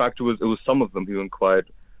 or in fact it was some of them who inquired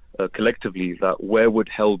collectively, that where would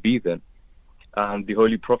hell be then? And the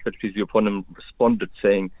Holy Prophet, peace be upon him, responded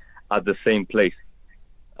saying, at the same place.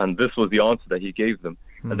 And this was the answer that he gave them.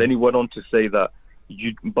 And then he went on to say that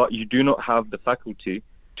you do not have the faculty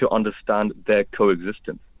to understand their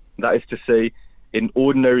coexistence. That is to say, in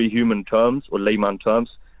ordinary human terms or layman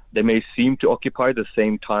terms, they may seem to occupy the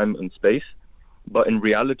same time and space, but in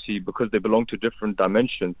reality, because they belong to different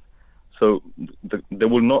dimensions, so they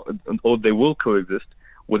will not, or they will coexist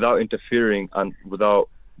without interfering and without,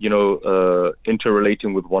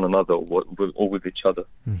 interrelating with one another or with each other.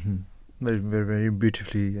 Very, very, very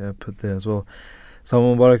beautifully put there as well.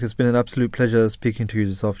 Salman Mubarak, it's been an absolute pleasure speaking to you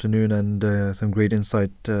this afternoon, and some great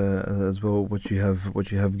insight as well, what you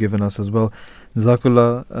have given us as well.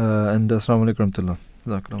 Jazakallah, and Assalamu alaikum warahmatullah.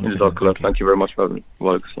 Jazakallah. Thank you very much for having me.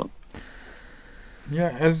 Wa alaikum assalam.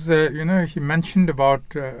 Yeah, as he mentioned about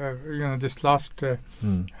this last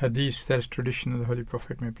hadith, there's tradition of the Holy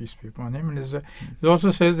Prophet, may peace be upon him, and it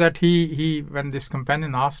also says that he when this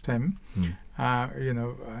companion asked him,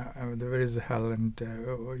 where is hell,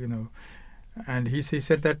 and he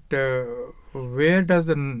said that where does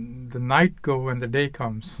the night go when the day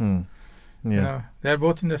comes? They're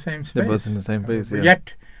both in the same space. They're both in the same place.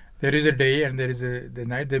 Yet there is a day and there is the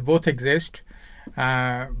night. They both exist.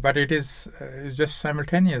 But it is just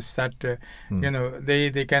simultaneous that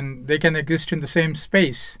they can exist in the same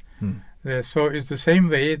space. So it's the same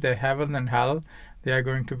way. The heaven and hell, they are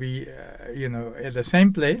going to be at the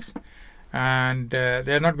same place, and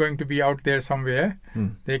they are not going to be out there somewhere.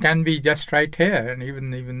 They can be just right here, and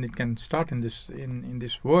even it can start in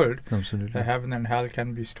this world. Absolutely, the heaven and hell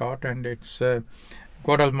can be start, and it's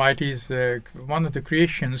God Almighty's one of the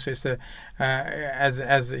creations is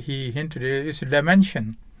as he hinted, is a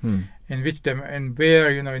dimension. In which in where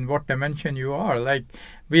in what dimension you are. Like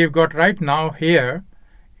we have got right now here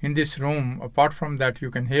in this room. Apart from that, you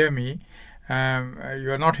can hear me. You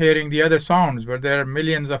are not hearing the other sounds, but there are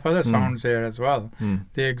millions of other sounds here as well.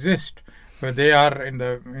 They exist, but they are in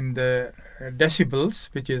the decibels,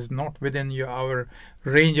 which is not within our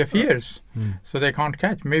range of ears, so they can't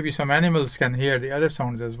catch. Maybe some animals can hear the other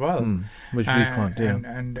sounds as well, which we can't,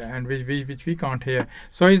 and which we can't hear.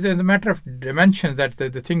 So it's a matter of dimensions that the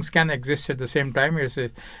things can exist at the same time. Is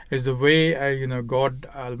the way God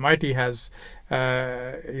Almighty has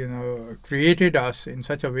created us in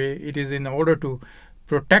such a way. It is in order to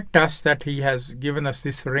protect us that He has given us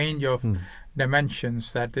this range of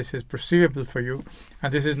dimensions, that this is perceivable for you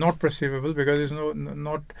and this is not perceivable because it's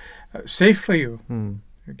not safe for you.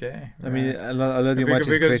 Okay, I mean, Allah because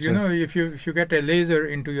if you get a laser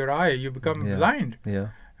into your eye, you become blind.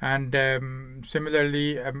 And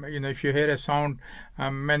similarly, if you hear a sound,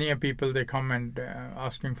 many people they come and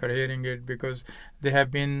asking for hearing it because they have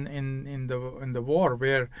been in the war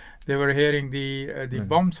where they were hearing the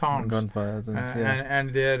bomb sounds, gunfires,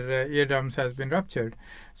 and their eardrums has been ruptured.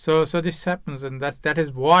 So this happens, and that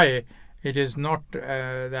is why it is not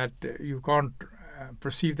that you can't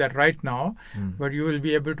perceive that right now, but you will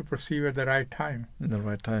be able to perceive at the right time. In the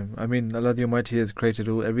right time. I mean, Allah the Almighty has created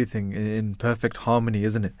everything in perfect harmony,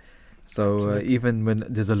 isn't it? So even when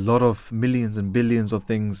there's a lot of millions and billions of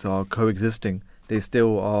things are coexisting, they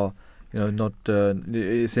still are, not.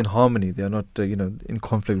 It's in harmony. They are not, in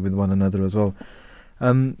conflict with one another as well.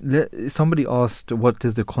 Somebody asked, what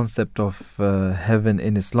is the concept of heaven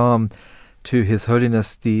in Islam? To His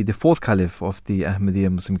Holiness the fourth Caliph of the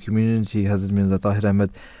Ahmadiyya Muslim community, Hazrat Mirza Tahir Ahmad.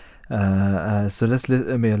 So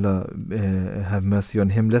may Allah have mercy on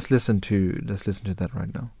him. Let's listen to that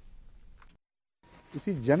right now. You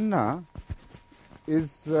see, Jannah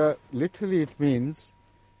is literally, it means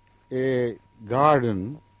a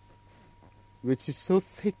garden which is so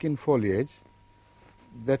thick in foliage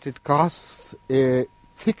that it casts a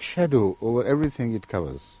thick shadow over everything it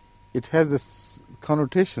covers. It has this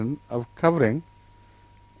connotation of covering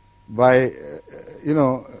by,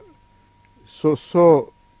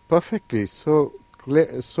 so perfectly, so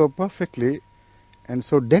perfectly and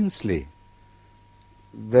so densely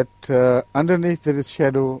that underneath there is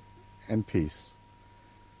shadow and peace.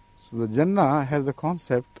 So the Jannah has the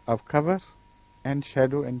concept of cover and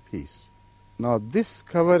shadow and peace. Now this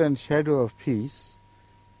cover and shadow of peace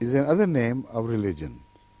is another name of religion,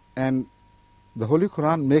 and the Holy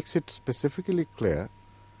Quran makes it specifically clear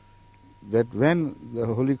that when the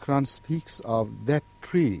Holy Quran speaks of that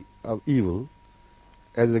tree of evil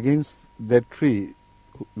as against that tree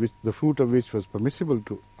which the fruit of which was permissible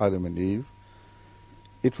to Adam and Eve,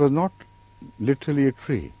 it was not literally a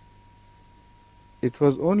tree. It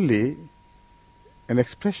was only an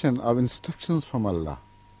expression of instructions from Allah,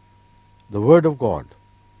 the word of God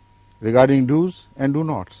regarding do's and do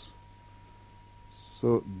nots.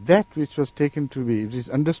 So that which was taken to be, it is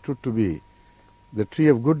understood to be the tree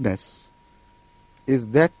of goodness, is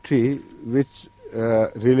that tree which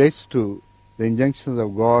relates to the injunctions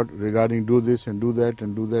of God regarding do this and do that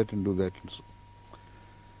and do that and do that and so.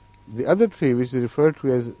 The other tree, which is referred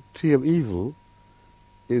to as tree of evil,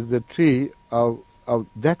 is the tree of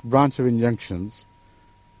that branch of injunctions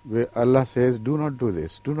where Allah says, do not do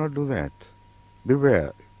this, do not do that,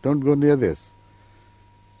 beware, don't go near this.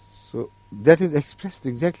 So that is expressed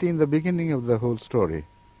exactly in the beginning of the whole story.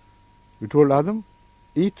 We told Adam,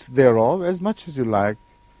 eat thereof as much as you like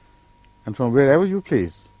and from wherever you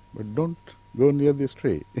please, but don't go near this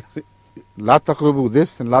tree. La taqrubu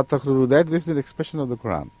this and la taqrubu that, this is an expression of the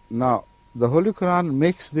Quran. Now, the Holy Quran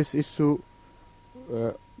makes this issue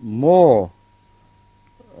more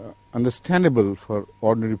understandable for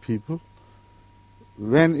ordinary people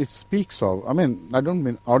when it speaks of, I don't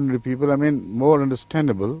mean ordinary people, I mean more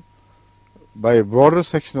understandable by a broader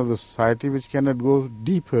section of the society which cannot go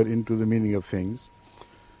deeper into the meaning of things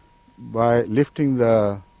by lifting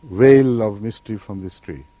the veil of mystery from this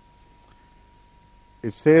tree.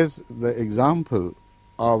 It says the example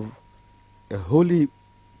of a holy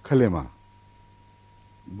kalima,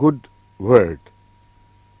 good word,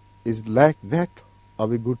 is like that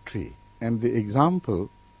of a good tree, and the example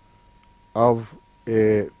of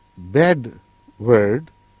a bad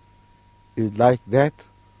word is like that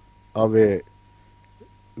of a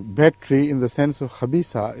bad tree, in the sense of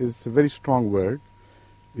khabisa is a very strong word,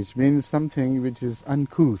 which means something which is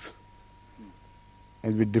uncouth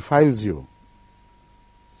and which defiles you.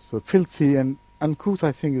 So filthy and uncouth,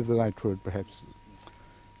 I think, is the right word perhaps.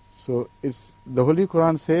 So it's the Holy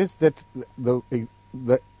Quran says that the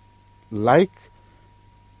likeness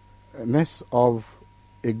of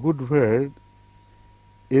a good word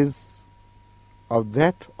is of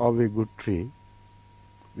that of a good tree,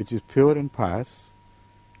 which is pure and pious,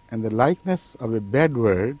 and the likeness of a bad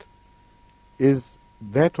word is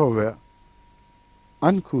that of a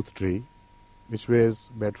uncouth tree, which bears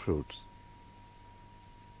bad fruits.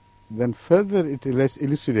 Then further it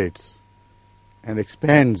elucidates and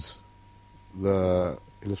expands the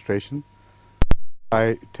illustration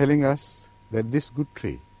by telling us that this good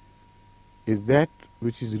tree is that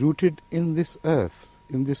which is rooted in this earth,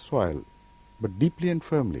 in this soil, but deeply and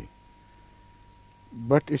firmly.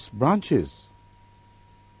 But its branches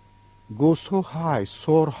go so high,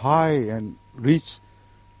 soar high, and reach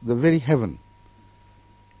the very heaven.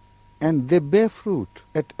 And they bear fruit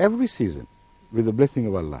at every season with the blessing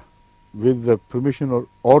of Allah, with the permission or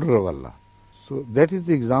order of Allah. So that is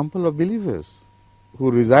the example of believers who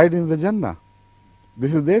reside in the Jannah.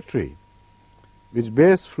 This is their tree, which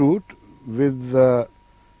bears fruit with the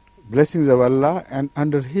blessings of Allah and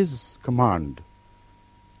under His command.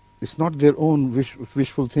 It's not their own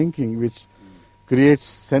wishful thinking which creates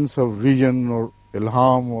sense of vision or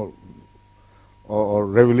ilham or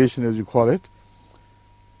revelation, as you call it.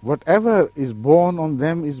 Whatever is born on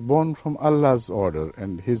them is born from Allah's order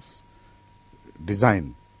and His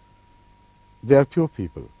design. They are pure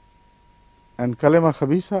people. And kalima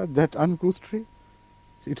khabisa, that uncouth tree,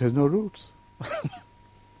 it has no roots.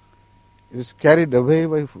 It is carried away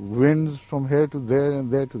by winds from here to there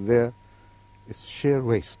and there to there. It's sheer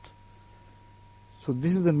waste. So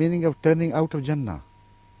this is the meaning of turning out of Jannah.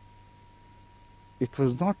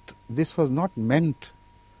 This was not meant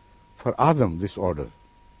for Adam, this order,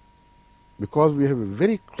 because we have a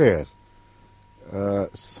very clear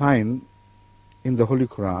sign in the Holy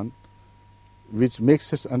Quran which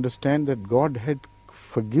makes us understand that God had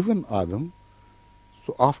forgiven Adam.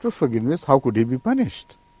 So after forgiveness, how could he be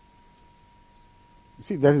punished?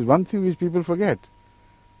 See, that is one thing which people forget.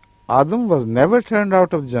 Adam was never turned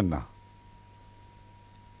out of Jannah.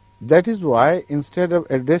 That is why instead of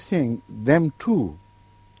addressing them two,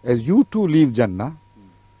 as you two leave Jannah,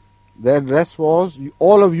 the address was,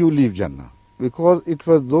 all of you leave Jannah. Because it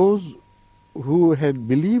was those who had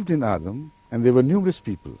believed in Adam, and they were numerous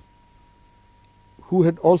people, who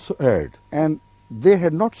had also erred. And they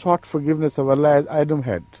had not sought forgiveness of Allah as Adam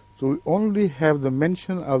had. So we only have the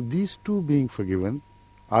mention of these two being forgiven,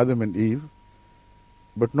 Adam and Eve,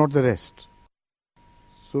 but not the rest.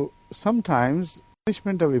 So sometimes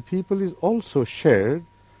punishment of a people is also shared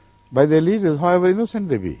by their leaders, however innocent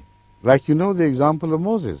they be. Like the example of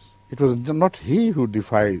Moses. It was not he who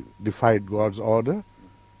defied God's order,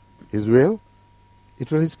 His will.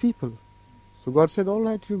 It was his people. So God said, all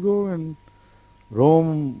right, you go and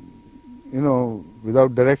roam,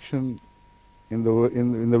 without direction in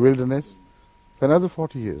the wilderness for another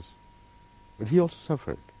 40 years. But he also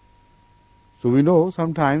suffered. So we know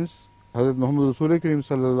sometimes Hazrat Muhammad Rasul Kareem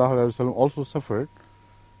sallallahu alaihi wasallam also suffered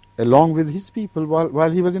along with his people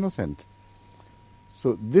while he was innocent.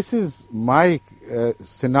 So this is my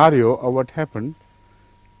scenario of what happened,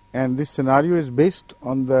 and this scenario is based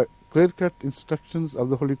on the clear-cut instructions of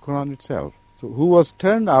the Holy Quran itself. So who was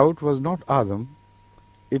turned out was not Adam,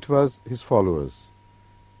 it was his followers.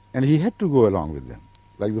 And he had to go along with them,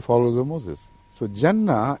 like the followers of Moses. So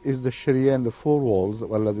Jannah is the Sharia and the four walls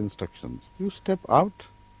of Allah's instructions. You step out,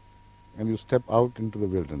 and you step out into the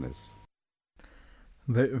wilderness.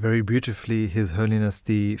 Very, very beautifully, His Holiness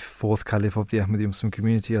the fourth Caliph of the Ahmadi Muslim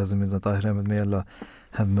community, Hazrat Mirza Tahir Ahmad, may Allah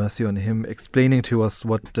have mercy on him, explaining to us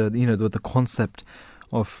what what the concept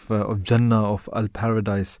of Jannah, of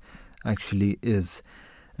Al-Paradise, actually is.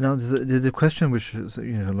 Now, there's a question which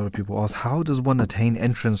a lot of people ask: how does one attain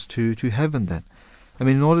entrance to heaven? Then, I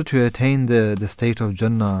mean, in order to attain the state of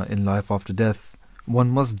Jannah in life after death, one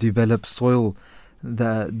must develop soil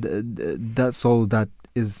that soul that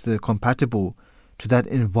is compatible to that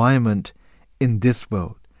environment in this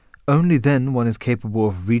world. Only then one is capable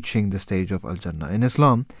of reaching the stage of Al-Jannah. In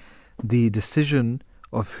Islam, the decision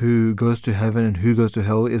of who goes to heaven and who goes to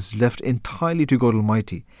hell is left entirely to God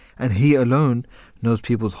Almighty, and He alone knows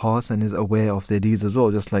people's hearts and is aware of their deeds as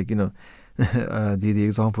well, just like the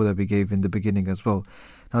example that we gave in the beginning as well.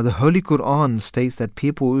 Now, the Holy Quran states that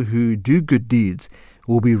people who do good deeds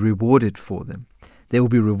will be rewarded for them. They will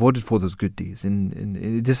be rewarded for those good deeds.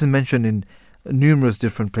 This is mentioned in numerous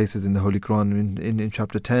different places in the Holy Quran. In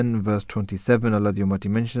chapter 10, verse 27, Allah the Almighty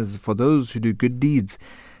mentions, for those who do good deeds,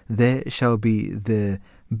 there shall be the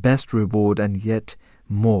best reward and yet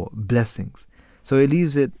more blessings. So it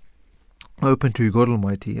leaves it open to God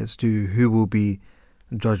Almighty as to who will be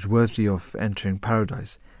judged worthy of entering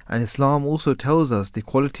paradise. And Islam also tells us the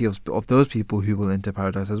quality of those people who will enter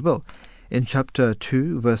paradise as well. In chapter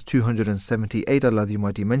 2, verse 278, Allah the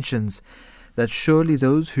Almighty mentions that surely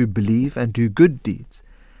those who believe and do good deeds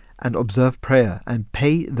and observe prayer and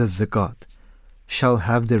pay the zakat shall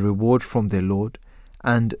have their reward from their Lord,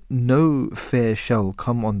 and no fear shall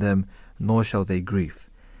come on them, nor shall they grieve.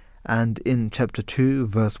 And in chapter 2,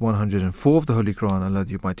 verse 104 of the Holy Quran, Allah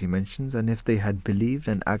the Almighty mentions, and if they had believed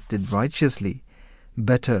and acted righteously,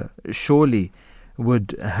 better surely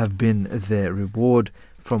would have been their reward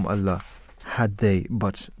from Allah, had they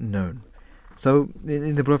but known. So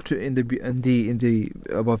in the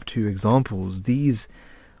above two examples, these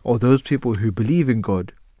or those people who believe in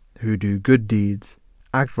God, who do good deeds,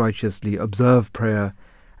 act righteously, observe prayer,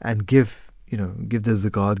 and give the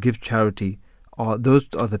zakat, give charity, those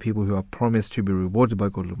are the people who are promised to be rewarded by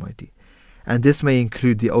God Almighty. And this may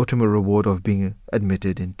include the ultimate reward of being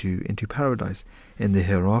admitted into paradise in the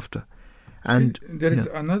hereafter. And there is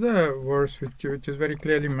another verse which is very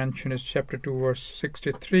clearly mentioned, is chapter 2, verse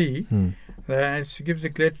 63. It gives a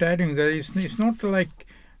clear tidings that it's not like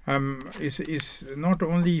it's not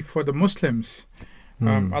only for the Muslims.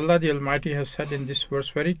 Allah the Almighty has said in this verse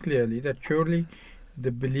very clearly that surely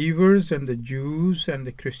the believers and the Jews and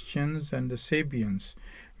the Christians and the Sabians,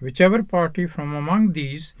 whichever party from among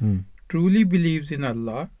these truly believes in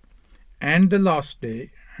Allah and the last day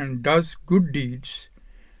and does good deeds,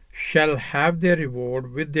 shall have their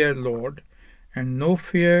reward with their Lord, and no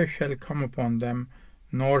fear shall come upon them,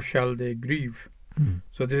 nor shall they grieve.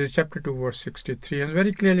 So this is chapter 2, verse 63, and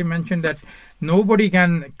very clearly mentioned that nobody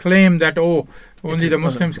can claim that only the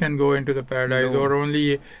Muslims can go into the paradise, or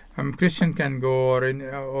only Christian can go,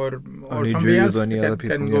 or somebody else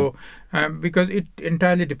can go, because it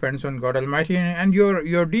entirely depends on God Almighty and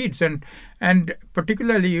your deeds, and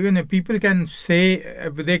particularly even people can say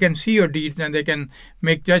they can see your deeds and they can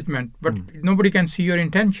make judgment, but nobody can see your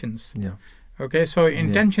intentions. Okay, so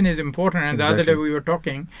intention is important, and the other day we were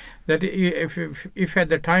talking that if at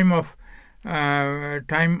the time of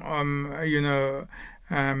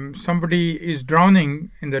somebody is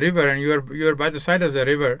drowning in the river and you are by the side of the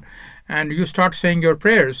river and you start saying your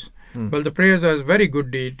prayers, well, the prayers are a very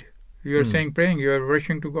good deed. You are praying, you are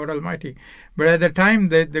worshiping to God Almighty. But at the time,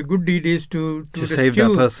 the good deed is to save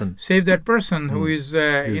that person, who is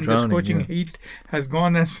in the scorching heat, has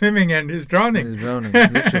gone and swimming and is drowning.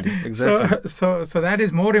 Literally, exactly. So that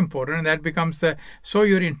is more important, and that becomes so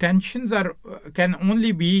your intentions can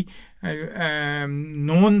only be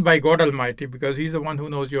known by God Almighty, because He's the one who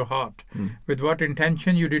knows your heart. With what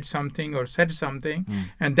intention you did something or said something,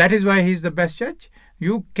 and that is why He's the best judge.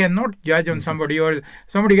 You cannot judge on somebody, or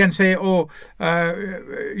somebody can say, you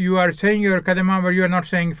are saying your kalima, but you are not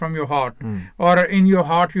saying from your heart. Or in your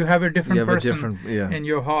heart you have a different person in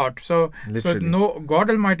your heart. So God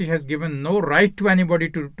Almighty has given no right to anybody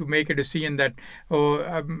to make a decision that,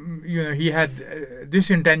 he had this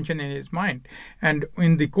intention in his mind. And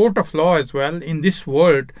in the court of law as well, in this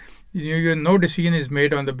world, no decision is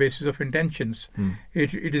made on the basis of intentions.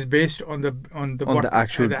 It is based on the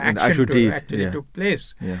action that took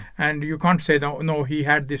place. And you can't say no, he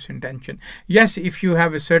had this intention. Yes, if you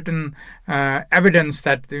have a certain evidence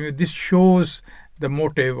that this shows the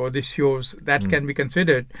motive, or this shows, that can be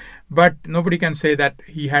considered, but nobody can say that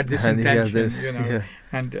he had this intention.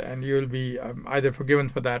 And you'll be either forgiven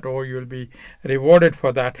for that, or you'll be rewarded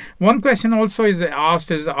for that. One question also is asked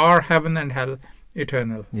is, are heaven and hell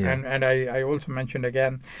eternal? And I also mentioned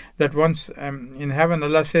again that once in heaven,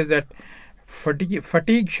 Allah says that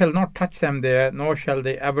fatigue shall not touch them there, nor shall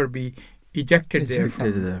they ever be ejected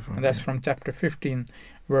therefrom. And that's from chapter 15,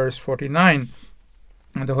 verse 49.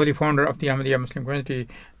 And the holy founder of the Ahmadiyya Muslim community,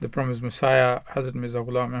 the promised Messiah, Hazrat Mirza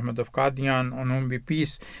Ghulam Ahmad of Qadian, on whom be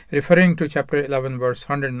peace, referring to chapter 11, verse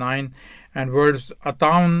 109, and words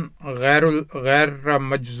Ataun Ghair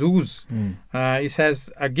Majzuz, he says,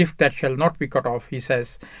 a gift that shall not be cut off. He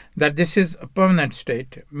says that this is a permanent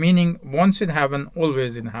state, meaning once in heaven,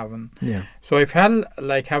 always in heaven. So if hell,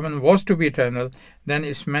 like heaven, was to be eternal, then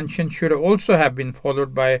its mention should also have been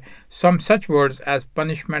followed by some such words as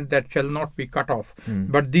punishment that shall not be cut off.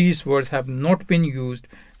 But these words have not been used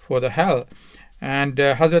for the hell. And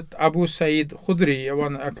Hazrat Abu Sa'id Khudri,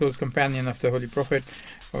 a close companion of the Holy Prophet,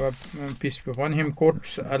 peace be upon him,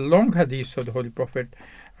 quotes a long hadith of the Holy Prophet,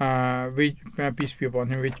 which, peace be upon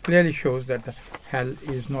him, which clearly shows that the hell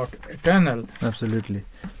is not eternal. Absolutely.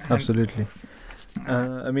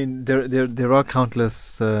 I mean, there are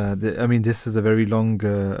countless. This is a very long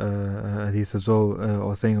hadith as well,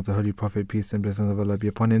 or saying of the Holy Prophet, peace and blessings of Allah be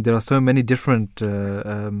upon him. There are so many different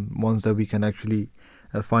ones that we can actually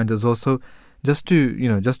find as well. So just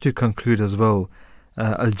to conclude as well,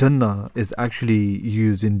 Al-Jannah is actually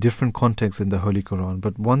used in different contexts in the Holy Quran.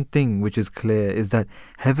 But one thing which is clear is that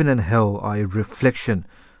heaven and hell are a reflection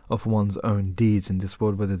of one's own deeds in this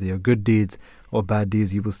world, whether they are good deeds or bad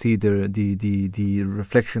deeds. You will see the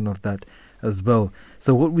reflection of that as well.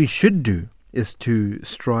 So what we should do is to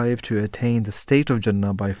strive to attain the state of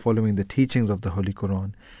Jannah by following the teachings of the Holy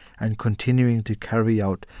Quran and continuing to carry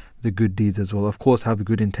out the good deeds as well. Of course, have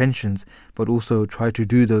good intentions, but also try to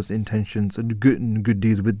do those intentions and good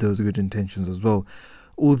deeds with those good intentions as well.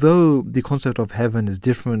 Although the concept of heaven is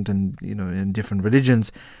different and in different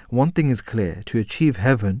religions, one thing is clear: to achieve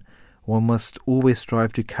heaven, one must always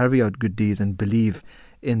strive to carry out good deeds and believe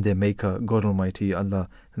in their Maker, God Almighty, Allah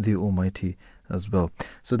the Almighty as well.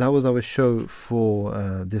 So that was our show for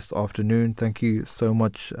this afternoon. Thank you so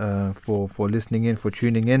much for listening in, for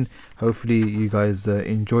tuning in. Hopefully you guys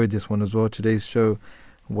enjoyed this one as well. Today's show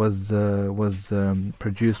was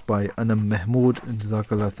produced by Anam Mahmood.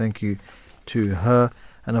 Jazakallah, thank you to her.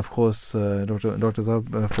 And of course, Dr.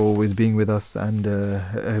 Zab for always being with us, and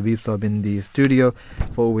Habib Saab in the studio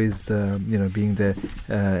for always being there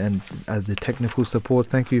and as the technical support.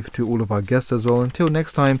 Thank you to all of our guests as well. Until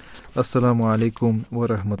next time, Assalamu alaikum wa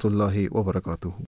rahmatullahi wa barakatuhu.